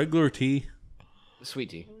like a regular tea? Sweet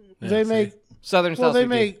tea. They make Southern style well. They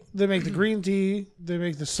sweet tea. make the green tea. They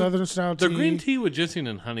make the southern style tea. The green tea with ginseng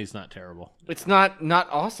and honey's not terrible. It's not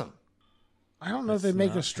awesome. I don't know if they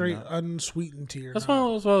make a straight unsweetened tea or That's not.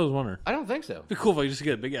 what I was wondering. I don't think so. It'd be cool if I just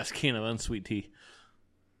get a big ass can of unsweet tea.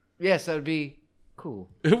 Yes, that would be cool.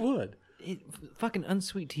 It would. Fucking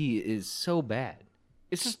unsweet tea is so bad.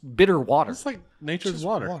 It's just bitter water. It's like nature's Just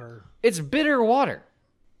water. It's bitter water.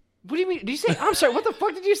 What do you mean? Did you say? I'm sorry. What the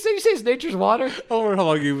fuck did you say? You say it's nature's water? I wonder how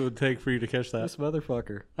long it would take for you to catch that. This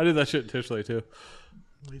motherfucker. I did that shit intentionally too.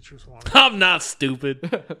 Nature's water. I'm not stupid.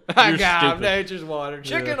 I You're got stupid. nature's water.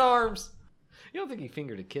 Chicken arms. You don't think he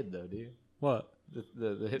fingered a kid though, do you? What?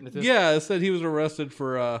 The hypnotist. Yeah, it said he was arrested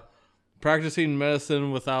for practicing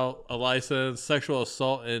medicine without a license, sexual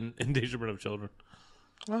assault, and endangerment of children.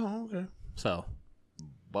 Oh, okay. So,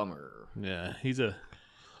 Bummer. yeah, he's a.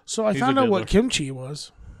 So I He's found a out diddler. what kimchi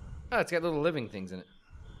was. Oh, it's got little living things in it.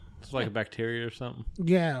 It's like a bacteria or something.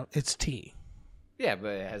 Yeah, it's tea. Yeah, but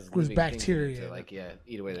it has With living bacteria things in it in to, it. like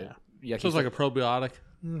eat away the yucky So it's like stuff. a probiotic.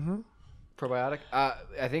 probiotic.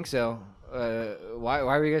 I think so. Why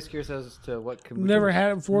were you guys curious as to what? Kombucha Never was?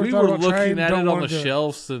 had it before. We thought were about trying, looking at don't it on wanna the do it.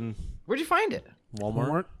 shelves in Where'd you find it?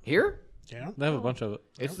 Walmart. Here? Yeah. They have a bunch of it.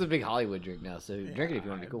 It's the big Hollywood drink now, so drink it if you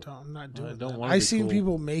want to be cool. I'm not doing don't that. wanna I be seen cool.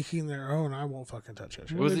 people making their own. I won't fucking touch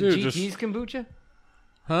it. Was it they do, GT's kombucha?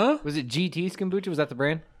 Huh? Was it GT's kombucha? Was that the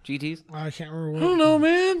brand? GT's? I can't remember I what. don't know,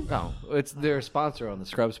 man. Oh, it's their sponsor on the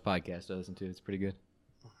Scrubs podcast. I listen to. It's pretty good.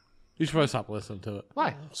 You should probably stop listening to it.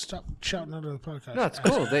 Why? Stop shouting out of the podcast. No, it's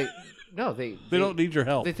cool. They They don't need your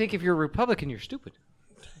help. They think if you're a Republican, you're stupid.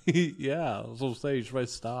 Yeah, I was gonna say you should probably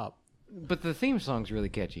stop. But the theme song's really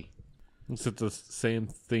catchy. Is it the same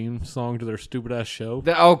theme song to their stupid ass show?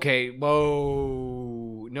 Okay,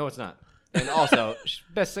 whoa. No, it's not. And also,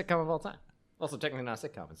 best sitcom of all time. Also, technically not a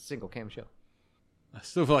sitcom. It's a single cam show. I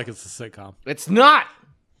still feel like it's a sitcom. It's not.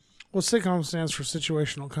 Well, sitcom stands for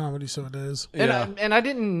situational comedy, so it is. And I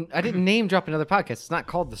didn't name drop another podcast. It's not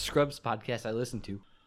called the Scrubs podcast I listen to.